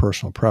matter of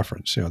personal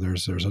preference.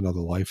 There's another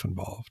life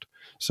involved.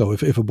 So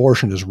if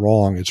abortion is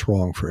wrong, it's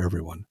wrong for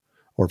everyone.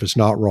 Or if it's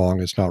not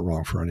wrong, it's not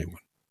wrong for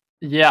anyone.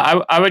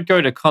 Yeah, I would go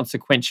to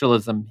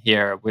consequentialism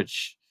here,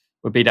 which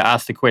would be to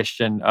ask the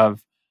question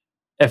of,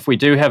 if we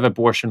do have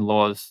abortion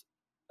laws,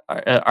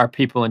 are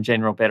people in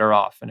general better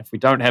off? And if we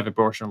don't have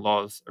abortion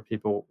laws, are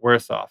people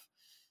worse off?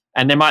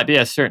 And there might be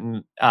a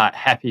certain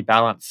happy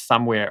balance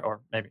somewhere,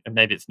 or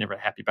maybe it's never a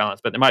happy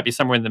balance, but there might be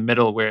somewhere in the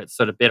middle where it's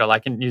sort of better.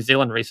 Like in New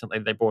Zealand recently,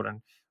 they brought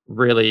in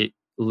really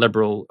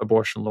liberal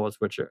abortion laws,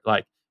 which are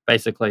like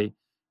basically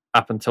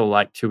up until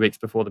like 2 weeks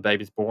before the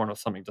baby's born or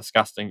something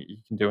disgusting, you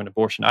can do an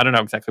abortion. I don't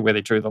know exactly where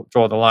they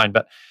draw the line,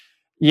 but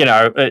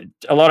a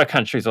lot of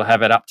countries will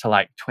have it up to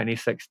like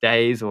 26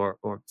 days or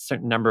a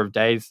certain number of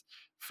days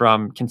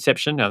from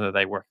conception. Although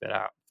they work that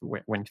out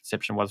when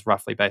conception was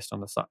roughly based on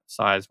the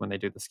size when they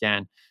do the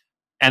scan.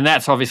 And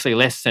that's obviously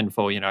less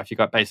sinful. If you've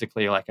got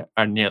basically like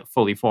a near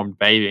fully formed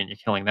baby and you're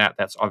killing that,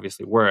 that's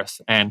obviously worse.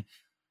 And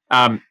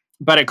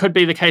but it could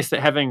be the case that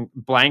having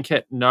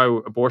blanket no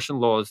abortion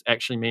laws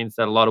actually means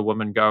that a lot of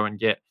women go and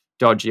get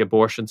dodgy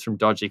abortions from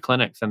dodgy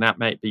clinics, and that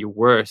might be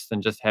worse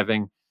than just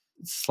having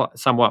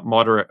somewhat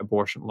moderate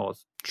abortion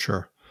laws.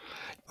 Sure.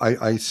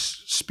 I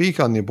speak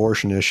on the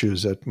abortion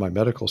issues at my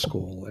medical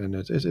school, and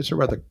it's a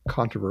rather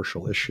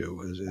controversial issue,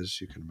 as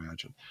you can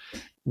imagine.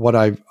 What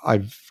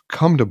I've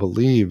come to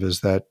believe is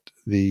that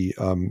the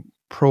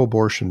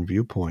pro-abortion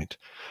viewpoint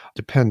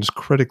depends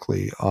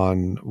critically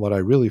on what I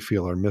really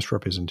feel are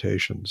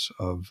misrepresentations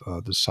of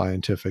the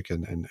scientific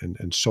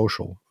and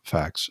social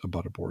facts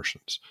about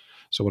abortions.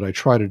 So what I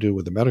try to do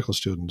with the medical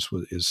students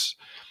is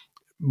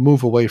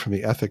move away from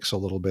the ethics a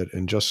little bit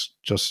and just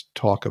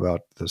talk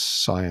about the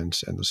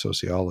science and the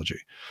sociology.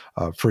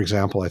 For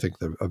example, I think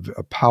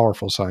a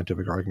powerful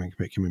scientific argument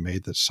can be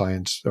made that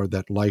science, or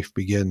that life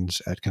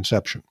begins at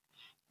conception.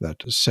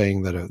 That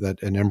saying that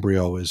an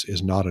embryo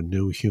is not a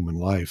new human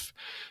life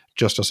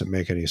just doesn't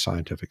make any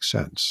scientific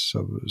sense.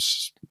 So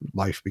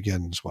life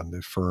begins when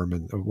the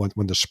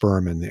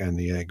sperm and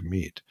the egg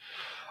meet.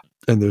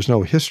 And there's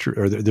no history,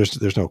 or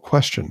there's no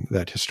question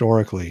that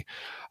historically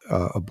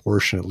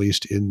abortion, at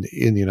least in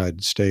the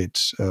United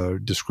States,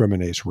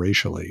 discriminates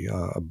racially.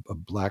 A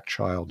black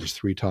child is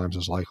 3 times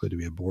as likely to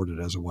be aborted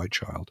as a white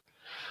child.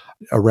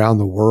 Around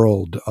the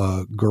world,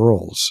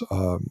 girls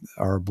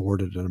are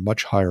aborted at a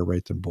much higher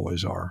rate than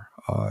boys are.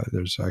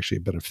 There's actually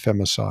been a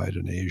femicide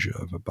in Asia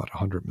of about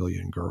 100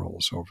 million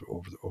girls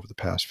over the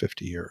past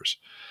 50 years.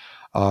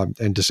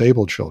 And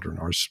disabled children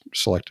are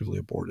selectively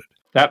aborted.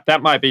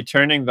 That might be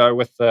turning, though,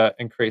 with the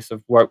increase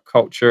of woke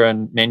culture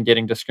and men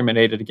getting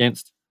discriminated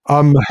against.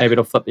 Maybe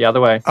it'll flip the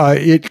other way.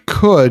 It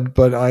could,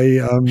 but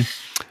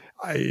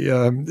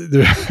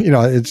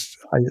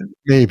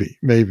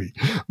maybe.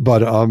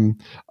 But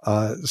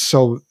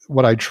so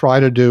what I try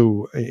to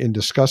do in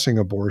discussing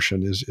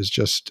abortion is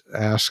just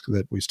ask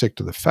that we stick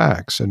to the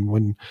facts. And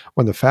when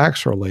the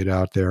facts are laid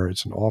out there,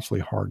 it's an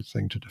awfully hard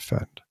thing to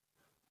defend.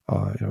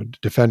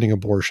 Defending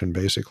abortion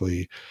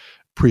basically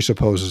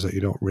presupposes that you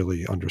don't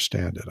really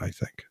understand it, I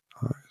think.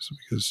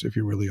 Because if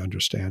you really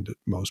understand it,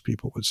 most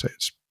people would say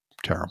it's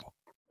terrible.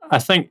 I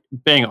think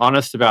being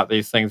honest about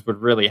these things would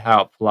really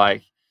help.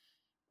 Like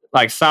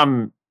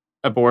some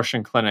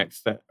abortion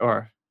clinics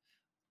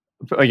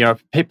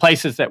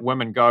places that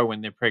women go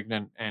when they're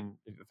pregnant and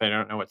they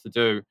don't know what to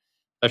do,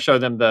 they show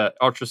them the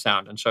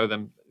ultrasound and show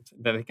them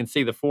that they can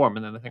see the form,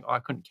 and then they think, "Oh, I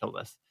couldn't kill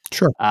this."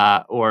 Sure.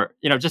 Or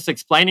just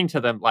explaining to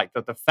them like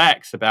the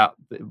facts about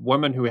the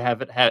women who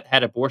have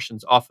had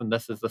abortions. Often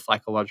this is the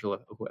psychological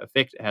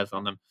effect it has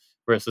on them,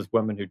 versus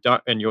women who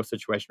don't, in your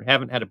situation, who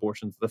haven't had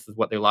abortions. This is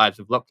what their lives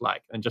have looked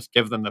like, and just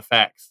give them the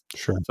facts,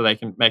 sure, so they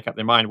can make up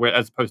their mind.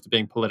 As opposed to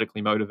being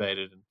politically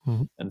motivated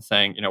and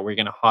saying, we're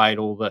going to hide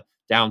all the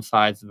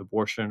downsides of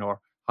abortion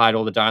or hide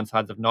all the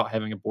downsides of not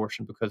having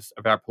abortion because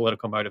of our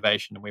political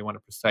motivation, and we want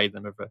to persuade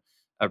them of a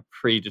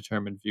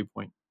predetermined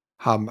viewpoint.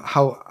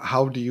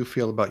 How do you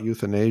feel about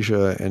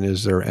euthanasia, and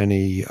is there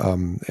any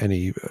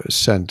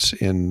sense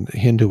in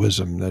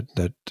Hinduism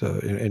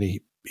that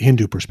any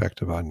Hindu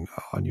perspective on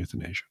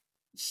euthanasia?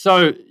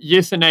 So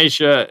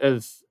euthanasia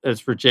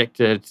is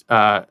rejected.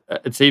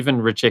 It's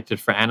even rejected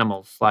for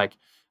animals. Like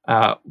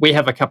we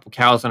have a couple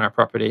cows on our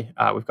property.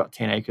 We've got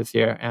 10 acres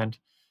here, and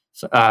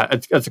so,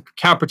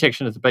 cow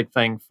protection is a big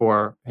thing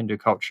for Hindu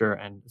culture,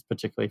 and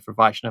particularly for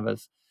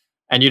Vaishnavas.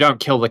 And you don't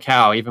kill the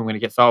cow even when it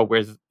gets old.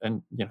 Whereas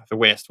in the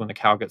West, when the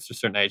cow gets to a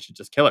certain age, you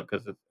just kill it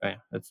because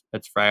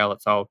it's frail,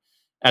 it's old.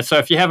 And so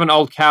if you have an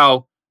old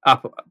cow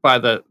up by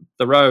the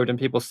road and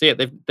people see it,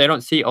 they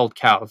don't see old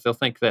cows. They'll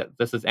think that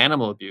this is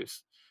animal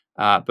abuse.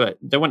 But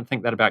they wouldn't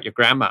think that about your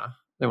grandma.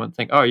 They wouldn't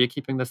think, "Oh, you're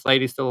keeping this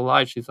lady still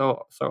alive. She's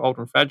so old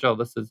and fragile.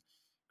 This is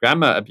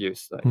grandma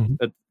abuse."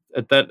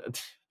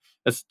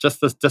 It's just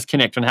this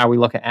disconnect on how we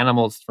look at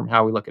animals from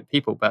how we look at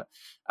people. But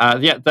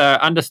the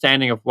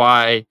understanding of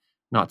why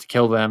not to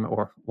kill them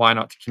or why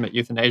not to commit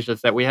euthanasia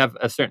is that we have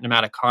a certain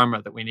amount of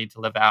karma that we need to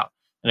live out.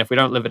 And if we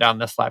don't live it out in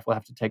this life, we'll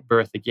have to take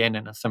birth again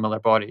in a similar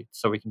body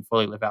so we can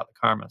fully live out the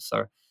karma.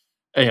 So,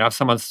 if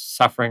someone's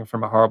suffering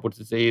from a horrible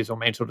disease or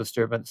mental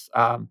disturbance,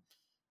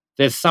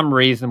 there's some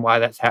reason why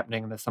that's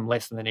happening, and there's some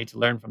lesson they need to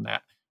learn from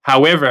that.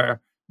 However,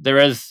 there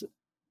is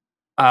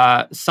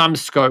some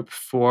scope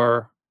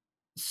for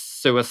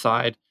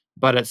suicide,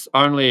 but it's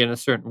only in a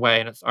certain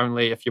way, and it's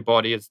only if your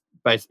body is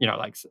based,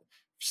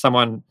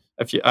 someone,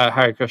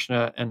 Hare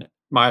Krishna in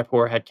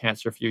Mayapur had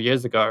cancer a few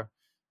years ago,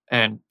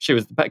 and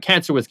but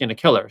cancer was going to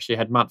kill her. She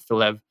had months to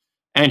live,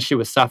 and she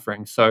was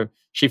suffering. So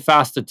she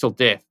fasted till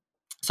death.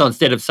 So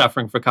instead of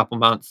suffering for a couple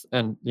months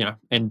and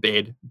in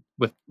bed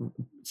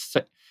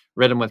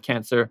ridden with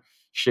cancer,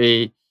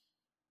 she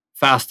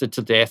fasted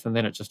to death, and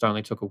then it just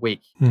only took a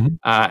week. Mm-hmm.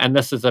 And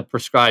this is a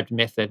prescribed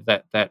method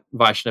that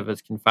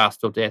Vaishnavas can fast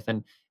till death.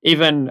 And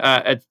even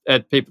at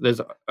people,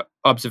 there's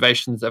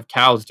observations of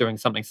cows doing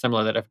something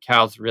similar. That if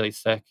cows are really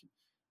sick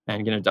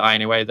and going to die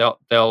anyway,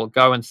 they'll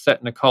go and sit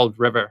in a cold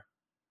river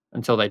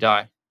until they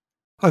die.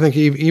 I think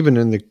even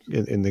in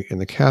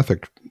the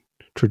Catholic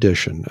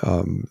tradition,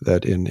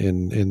 that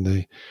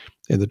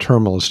in the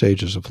terminal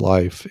stages of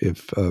life,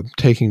 if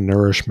taking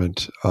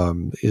nourishment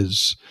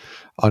is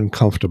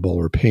uncomfortable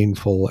or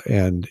painful,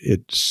 and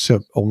it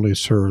only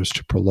serves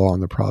to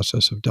prolong the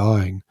process of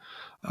dying,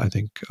 I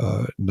think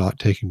not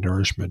taking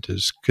nourishment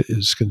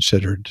is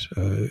considered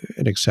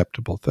an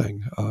acceptable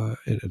thing.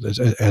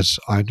 As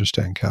I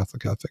understand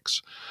Catholic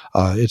ethics,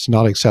 it's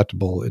not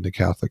acceptable in the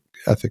Catholic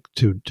ethic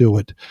to do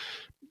it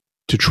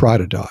to try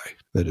to die.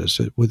 That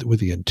is, with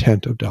the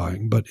intent of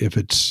dying. But if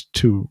it's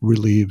to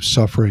relieve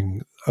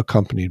suffering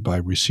accompanied by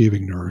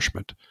receiving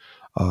nourishment,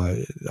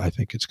 I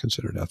think it's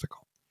considered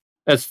ethical.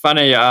 It's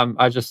funny.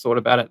 I just thought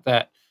about it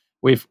that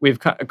we've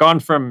gone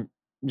from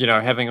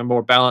having a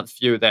more balanced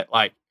view that,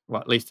 like,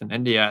 well, at least in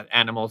India,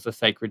 animals are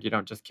sacred. You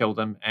don't just kill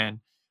them, and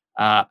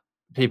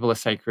people are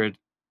sacred,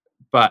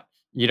 but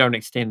you don't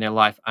extend their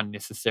life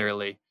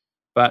unnecessarily.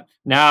 But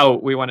now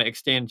we want to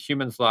extend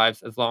humans'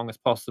 lives as long as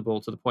possible,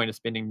 to the point of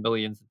spending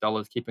millions of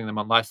dollars keeping them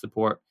on life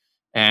support.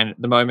 And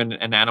the moment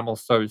an animal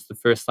shows the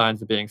first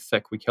signs of being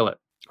sick, we kill it.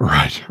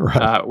 Right.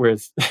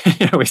 Whereas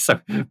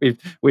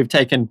we've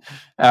taken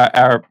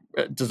our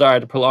desire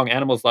to prolong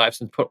animals'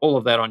 lives and put all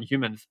of that on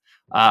humans.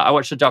 I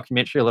watched a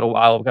documentary a little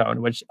while ago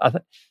in which I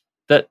think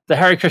that the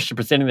Hare Krishna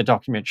presenting the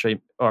documentary,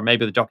 or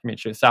maybe the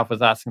documentary itself,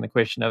 was asking the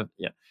question of,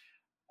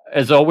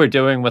 is all we're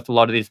doing with a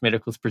lot of these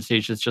medical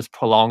procedures just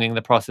prolonging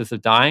the process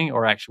of dying,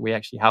 or we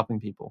actually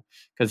helping people?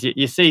 Because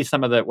you see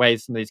some of the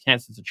ways some of these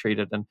cancers are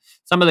treated, and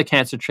some of the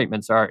cancer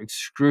treatments are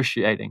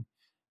excruciating.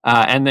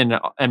 And then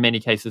in many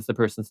cases, the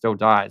person still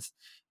dies.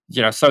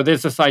 So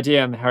there's this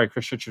idea in the Hare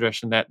Krishna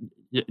tradition that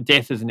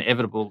death is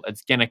inevitable.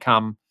 It's going to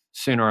come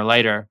sooner or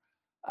later.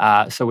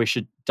 So we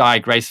should die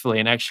gracefully.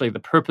 And actually, the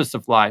purpose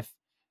of life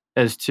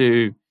is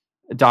to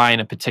die in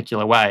a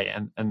particular way.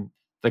 And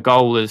the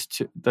goal is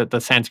the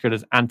Sanskrit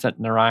is Antat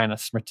Narayana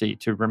Smriti,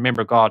 to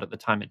remember God at the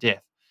time of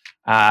death.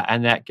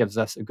 And that gives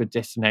us a good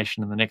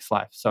destination in the next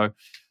life. So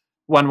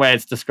one way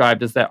it's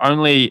described is that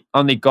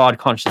only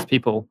God-conscious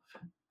people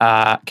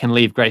can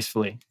leave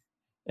gracefully.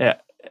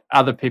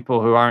 Other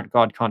people who aren't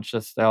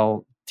God-conscious,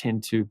 they'll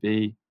tend to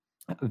be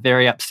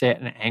very upset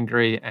and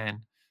angry and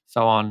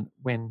so on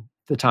when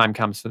the time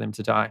comes for them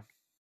to die.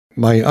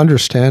 My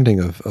understanding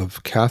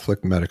of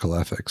Catholic medical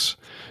ethics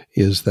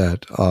is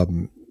that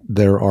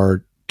there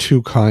are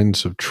two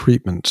kinds of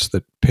treatments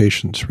that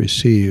patients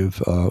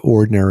receive,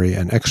 ordinary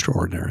and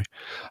extraordinary.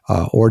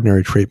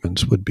 Ordinary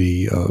treatments would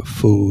be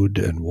food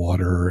and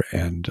water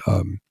and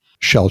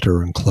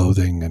shelter and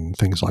clothing and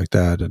things like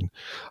that, and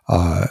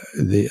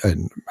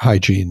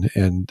hygiene.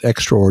 And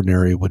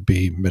extraordinary would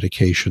be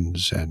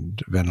medications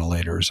and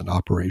ventilators and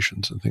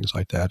operations and things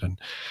like that. And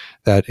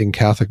that in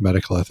Catholic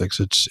medical ethics,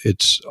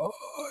 it's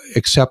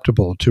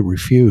acceptable to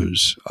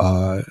refuse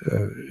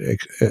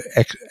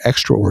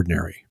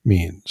extraordinary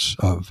means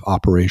of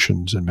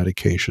operations and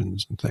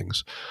medications and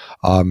things,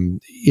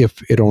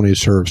 if it only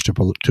serves to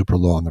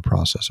prolong the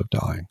process of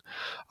dying.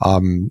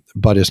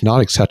 But it's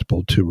not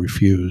acceptable to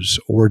refuse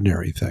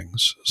ordinary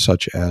things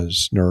such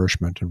as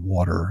nourishment and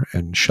water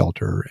and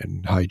shelter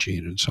and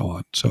hygiene and so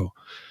on. So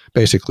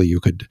basically,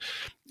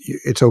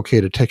 it's okay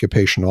to take a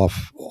patient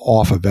off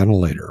a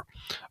ventilator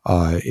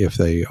if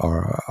they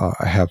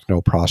have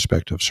no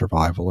prospect of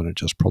survival, and it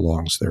just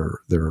prolongs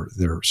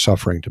their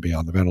suffering to be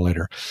on the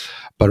ventilator.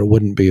 But it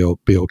wouldn't be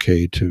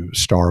okay to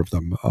starve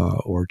them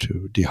or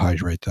to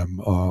dehydrate them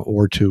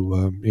or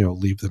to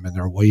leave them in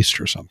their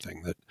waste or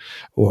something. That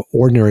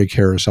ordinary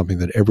care is something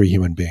that every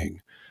human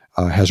being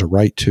has a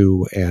right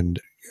to,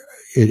 and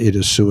it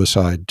is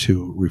suicide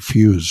to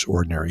refuse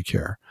ordinary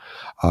care.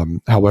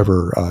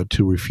 However,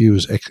 to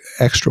refuse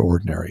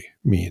extraordinary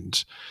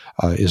means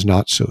is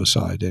not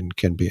suicide, and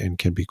can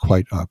be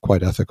quite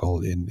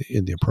ethical in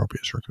the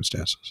appropriate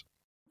circumstances.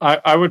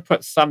 I would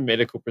put some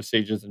medical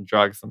procedures and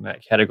drugs in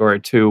that category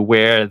too,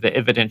 where the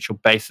evidential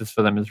basis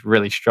for them is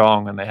really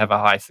strong and they have a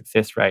high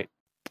success rate.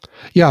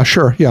 Yeah,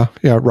 sure. Yeah,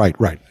 right,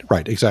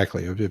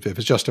 exactly. If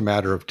it's just a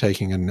matter of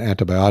taking an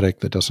antibiotic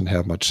that doesn't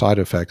have much side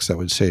effects that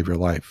would save your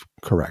life,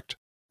 correct.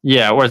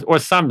 Yeah, or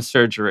some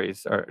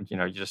surgeries, or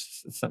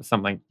just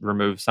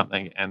remove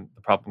something and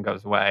the problem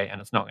goes away and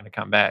it's not going to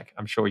come back.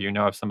 I'm sure you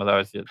know of some of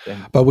those.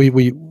 But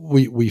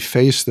we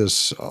face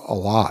this a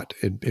lot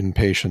in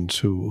patients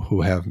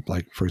who have,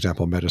 like, for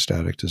example,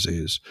 metastatic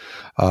disease.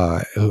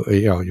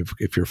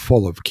 If you're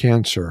full of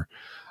cancer,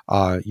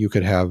 you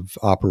could have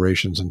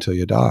operations until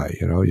you die.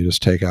 You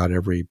just take out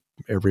every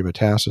every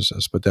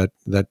metastasis, but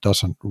that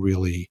doesn't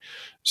really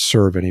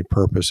serve any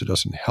purpose. It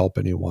doesn't help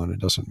anyone. It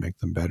doesn't make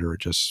them better.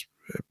 It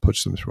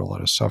puts them through a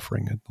lot of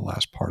suffering in the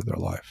last part of their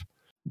life.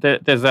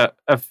 There's a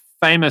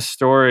famous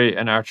story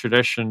in our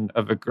tradition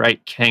of a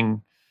great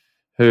king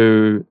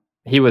who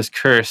he was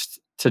cursed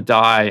to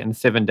die in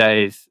 7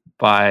 days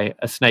by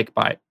a snake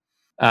bite.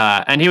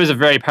 And he was a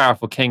very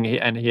powerful king,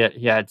 and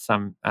he had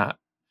some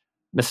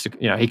mystic,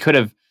 he could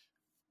have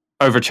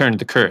overturned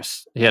the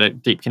curse. He had a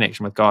deep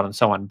connection with God and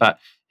so on, but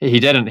he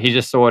didn't. He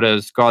just saw it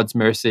as God's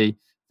mercy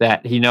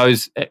that he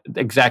knows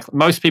exactly.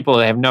 Most people,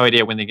 they have no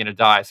idea when they're going to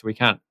die, so we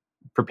can't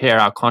prepare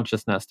our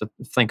consciousness to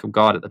think of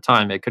God at the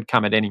time. It could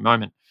come at any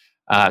moment.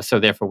 So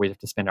therefore, we have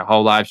to spend our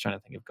whole lives trying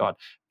to think of God.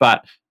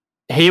 But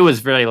he was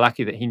very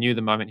lucky that he knew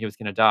the moment he was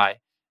going to die.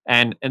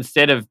 And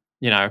instead of,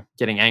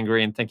 getting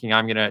angry and thinking,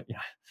 I'm going to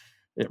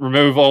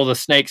remove all the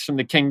snakes from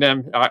the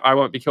kingdom, I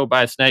won't be killed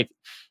by a snake.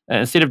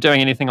 Instead of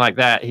doing anything like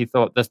that, he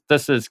thought,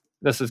 this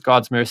is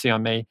God's mercy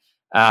on me,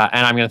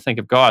 and I'm going to think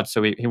of God.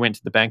 So he went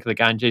to the bank of the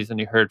Ganges and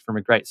he heard from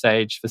a great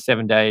sage for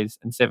 7 days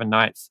and 7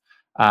 nights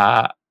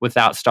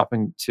without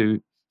stopping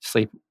to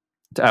sleep,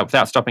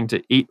 without stopping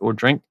to eat or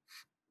drink.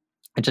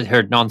 I just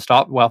heard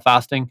nonstop while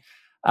fasting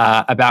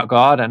about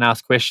God and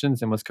asked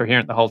questions and was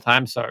coherent the whole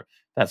time. So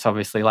that's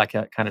obviously like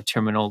a kind of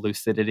terminal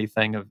lucidity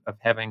thing of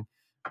having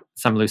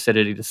some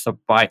lucidity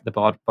despite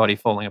the body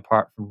falling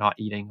apart from not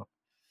eating.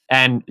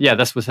 And yeah,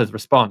 this was his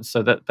response.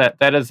 So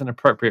that is an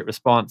appropriate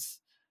response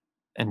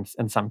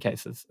in some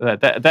cases.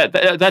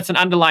 That's an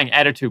underlying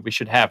attitude we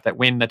should have, that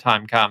when the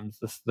time comes,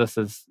 this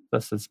is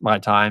my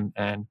time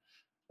and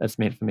it's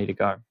meant for me to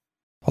go.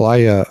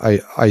 Well,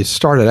 I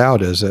started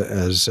out as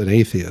an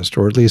atheist,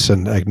 or at least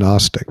an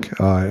agnostic,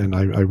 and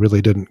I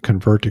really didn't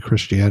convert to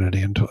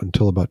Christianity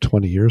until about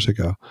 20 years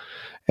ago.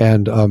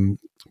 And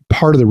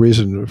part of the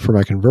reason for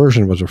my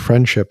conversion was a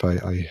friendship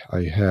I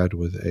had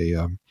with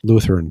a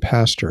Lutheran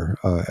pastor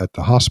at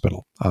the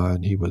hospital,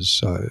 and he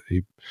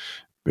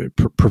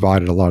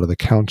provided a lot of the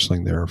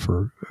counseling there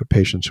for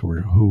patients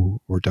who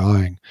were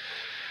dying.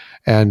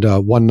 And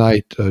one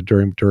night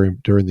during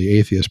the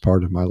atheist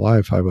part of my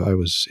life, I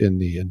was in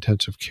the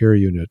intensive care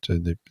unit,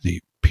 in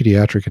the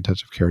pediatric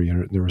intensive care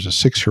unit, and there was a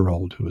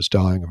 6-year-old who was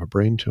dying of a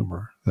brain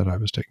tumor that I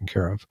was taking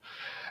care of.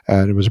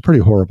 And it was a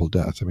pretty horrible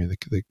death. I mean,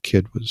 the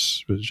kid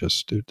was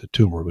just, the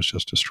tumor was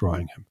just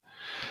destroying him.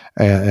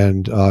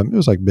 And it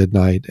was like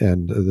midnight,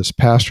 and this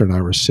pastor and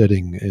I were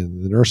sitting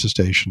in the nurse's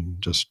station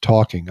just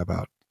talking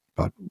about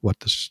what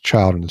this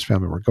child and his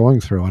family were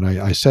going through. And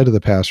I said to the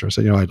pastor, I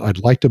said, I'd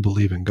like to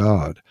believe in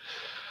God,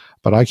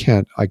 but I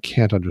can't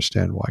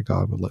understand why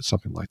God would let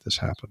something like this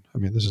happen. I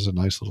mean, this is a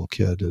nice little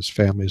kid. His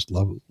family's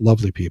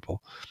lovely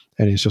people,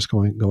 and he's just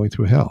going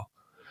through hell.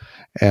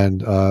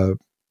 And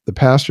the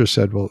pastor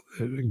said, well,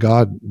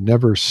 God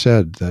never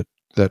said that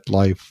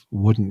life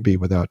wouldn't be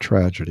without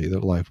tragedy,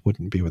 that life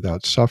wouldn't be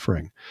without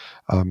suffering.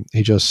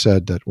 He just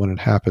said that when it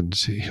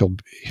happens,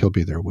 he'll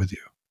be there with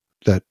you.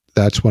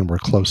 That's when we're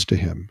close to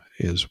him,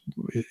 is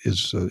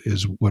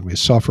when we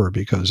suffer,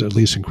 because at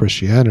least in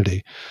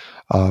Christianity,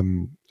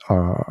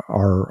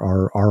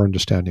 our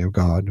understanding of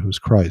God, who's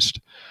Christ,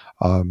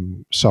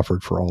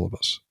 suffered for all of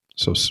us.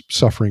 So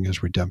suffering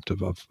is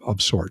redemptive of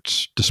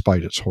sorts,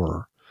 despite its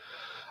horror.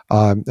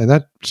 And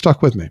that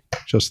stuck with me.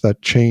 Just that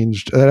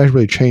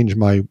really changed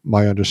my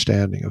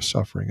understanding of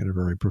suffering in a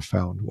very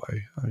profound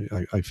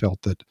way. I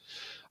felt that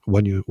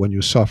when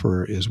you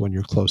suffer is when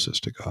you're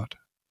closest to God.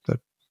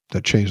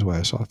 That changed the way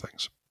I saw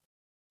things.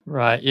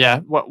 Right.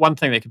 Yeah. One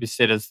thing that could be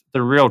said is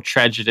the real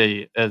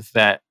tragedy is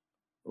that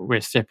we're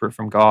separate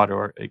from God,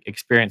 or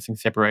experiencing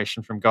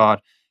separation from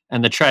God.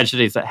 And the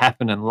tragedies that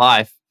happen in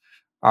life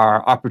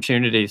are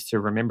opportunities to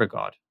remember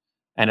God.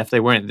 And if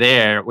they weren't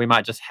there, we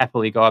might just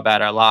happily go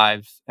about our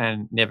lives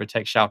and never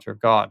take shelter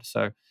of God.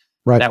 So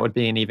That would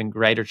be an even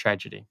greater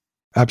tragedy.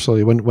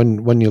 Absolutely.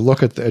 When you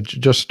look at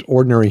just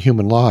ordinary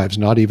human lives,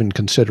 not even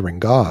considering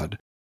God,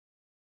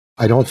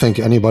 I don't think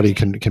anybody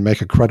can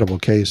make a credible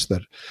case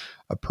that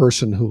a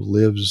person who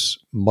lives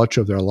much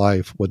of their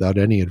life without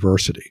any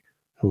adversity,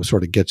 who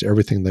sort of gets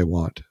everything they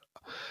want,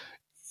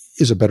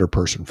 is a better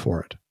person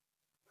for it.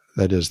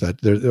 That is,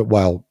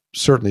 while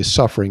certainly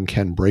suffering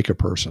can break a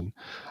person,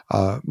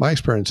 my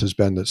experience has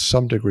been that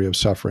some degree of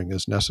suffering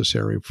is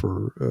necessary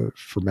for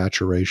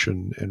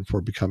maturation and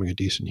for becoming a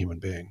decent human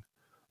being.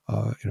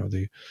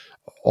 The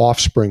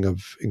offspring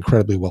of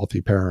incredibly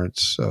wealthy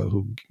parents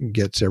who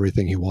gets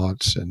everything he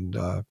wants and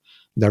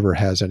never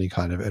has any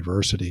kind of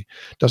adversity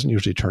doesn't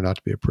usually turn out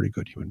to be a pretty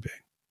good human being.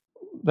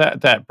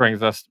 That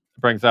brings up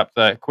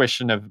the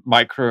question of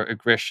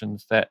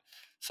microaggressions, that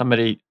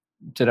somebody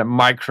did a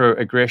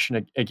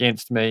microaggression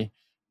against me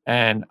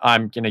and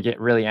I'm going to get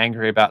really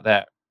angry about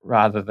that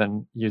rather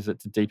than use it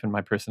to deepen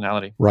my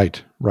personality.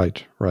 Right.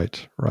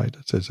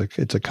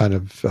 It's a kind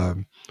of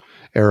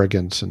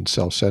arrogance and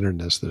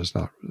self-centeredness that's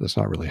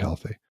not really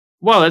healthy.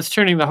 Well, it's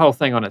turning the whole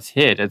thing on its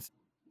head. It's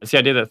the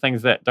idea that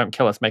things that don't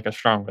kill us make us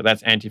stronger.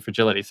 That's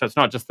anti-fragility. So it's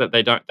not just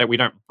that we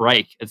don't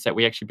break; it's that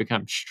we actually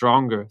become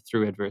stronger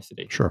through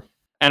adversity. Sure.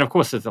 And of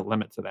course, there's a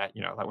limit to that.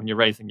 Like when you're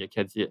raising your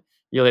kids,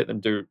 you let them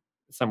do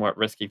somewhat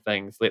risky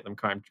things, let them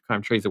climb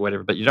trees or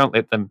whatever, but you don't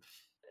let them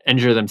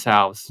injure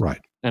themselves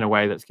in a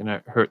way that's going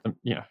to hurt them,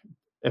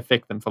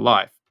 affect them for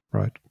life.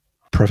 Right.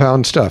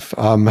 Profound stuff.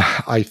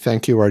 I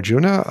thank you,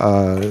 Arjuna.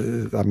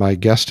 My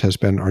guest has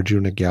been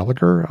Arjuna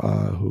Gallagher,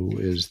 who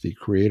is the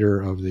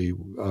creator of the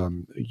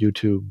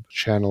YouTube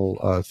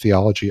channel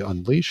Theology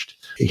Unleashed.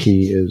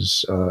 He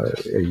is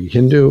a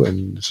Hindu,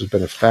 and this has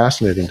been a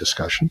fascinating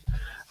discussion.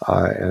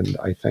 And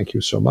I thank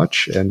you so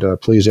much. And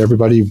please,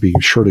 everybody, be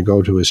sure to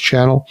go to his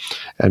channel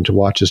and to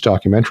watch his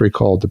documentary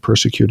called The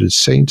Persecuted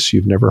Saints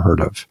You've Never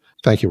Heard of.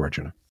 Thank you,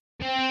 Arjuna.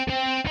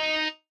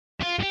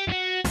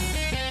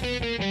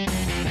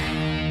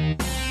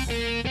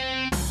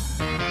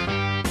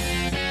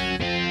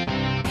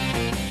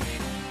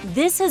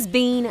 This has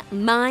been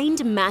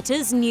Mind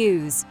Matters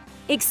News.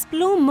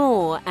 Explore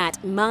more at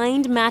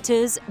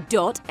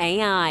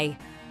mindmatters.ai.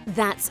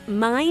 That's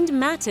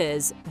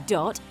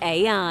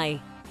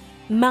mindmatters.ai.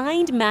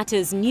 Mind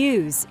Matters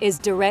News is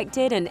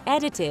directed and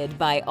edited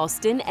by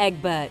Austin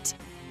Egbert.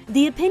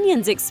 The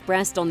opinions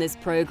expressed on this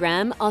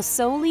program are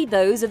solely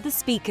those of the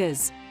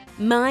speakers.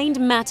 Mind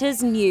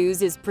Matters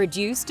News is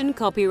produced and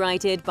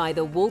copyrighted by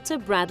the Walter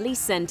Bradley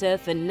Center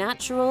for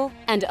Natural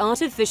and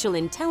Artificial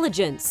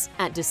Intelligence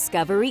at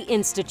Discovery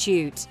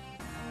Institute.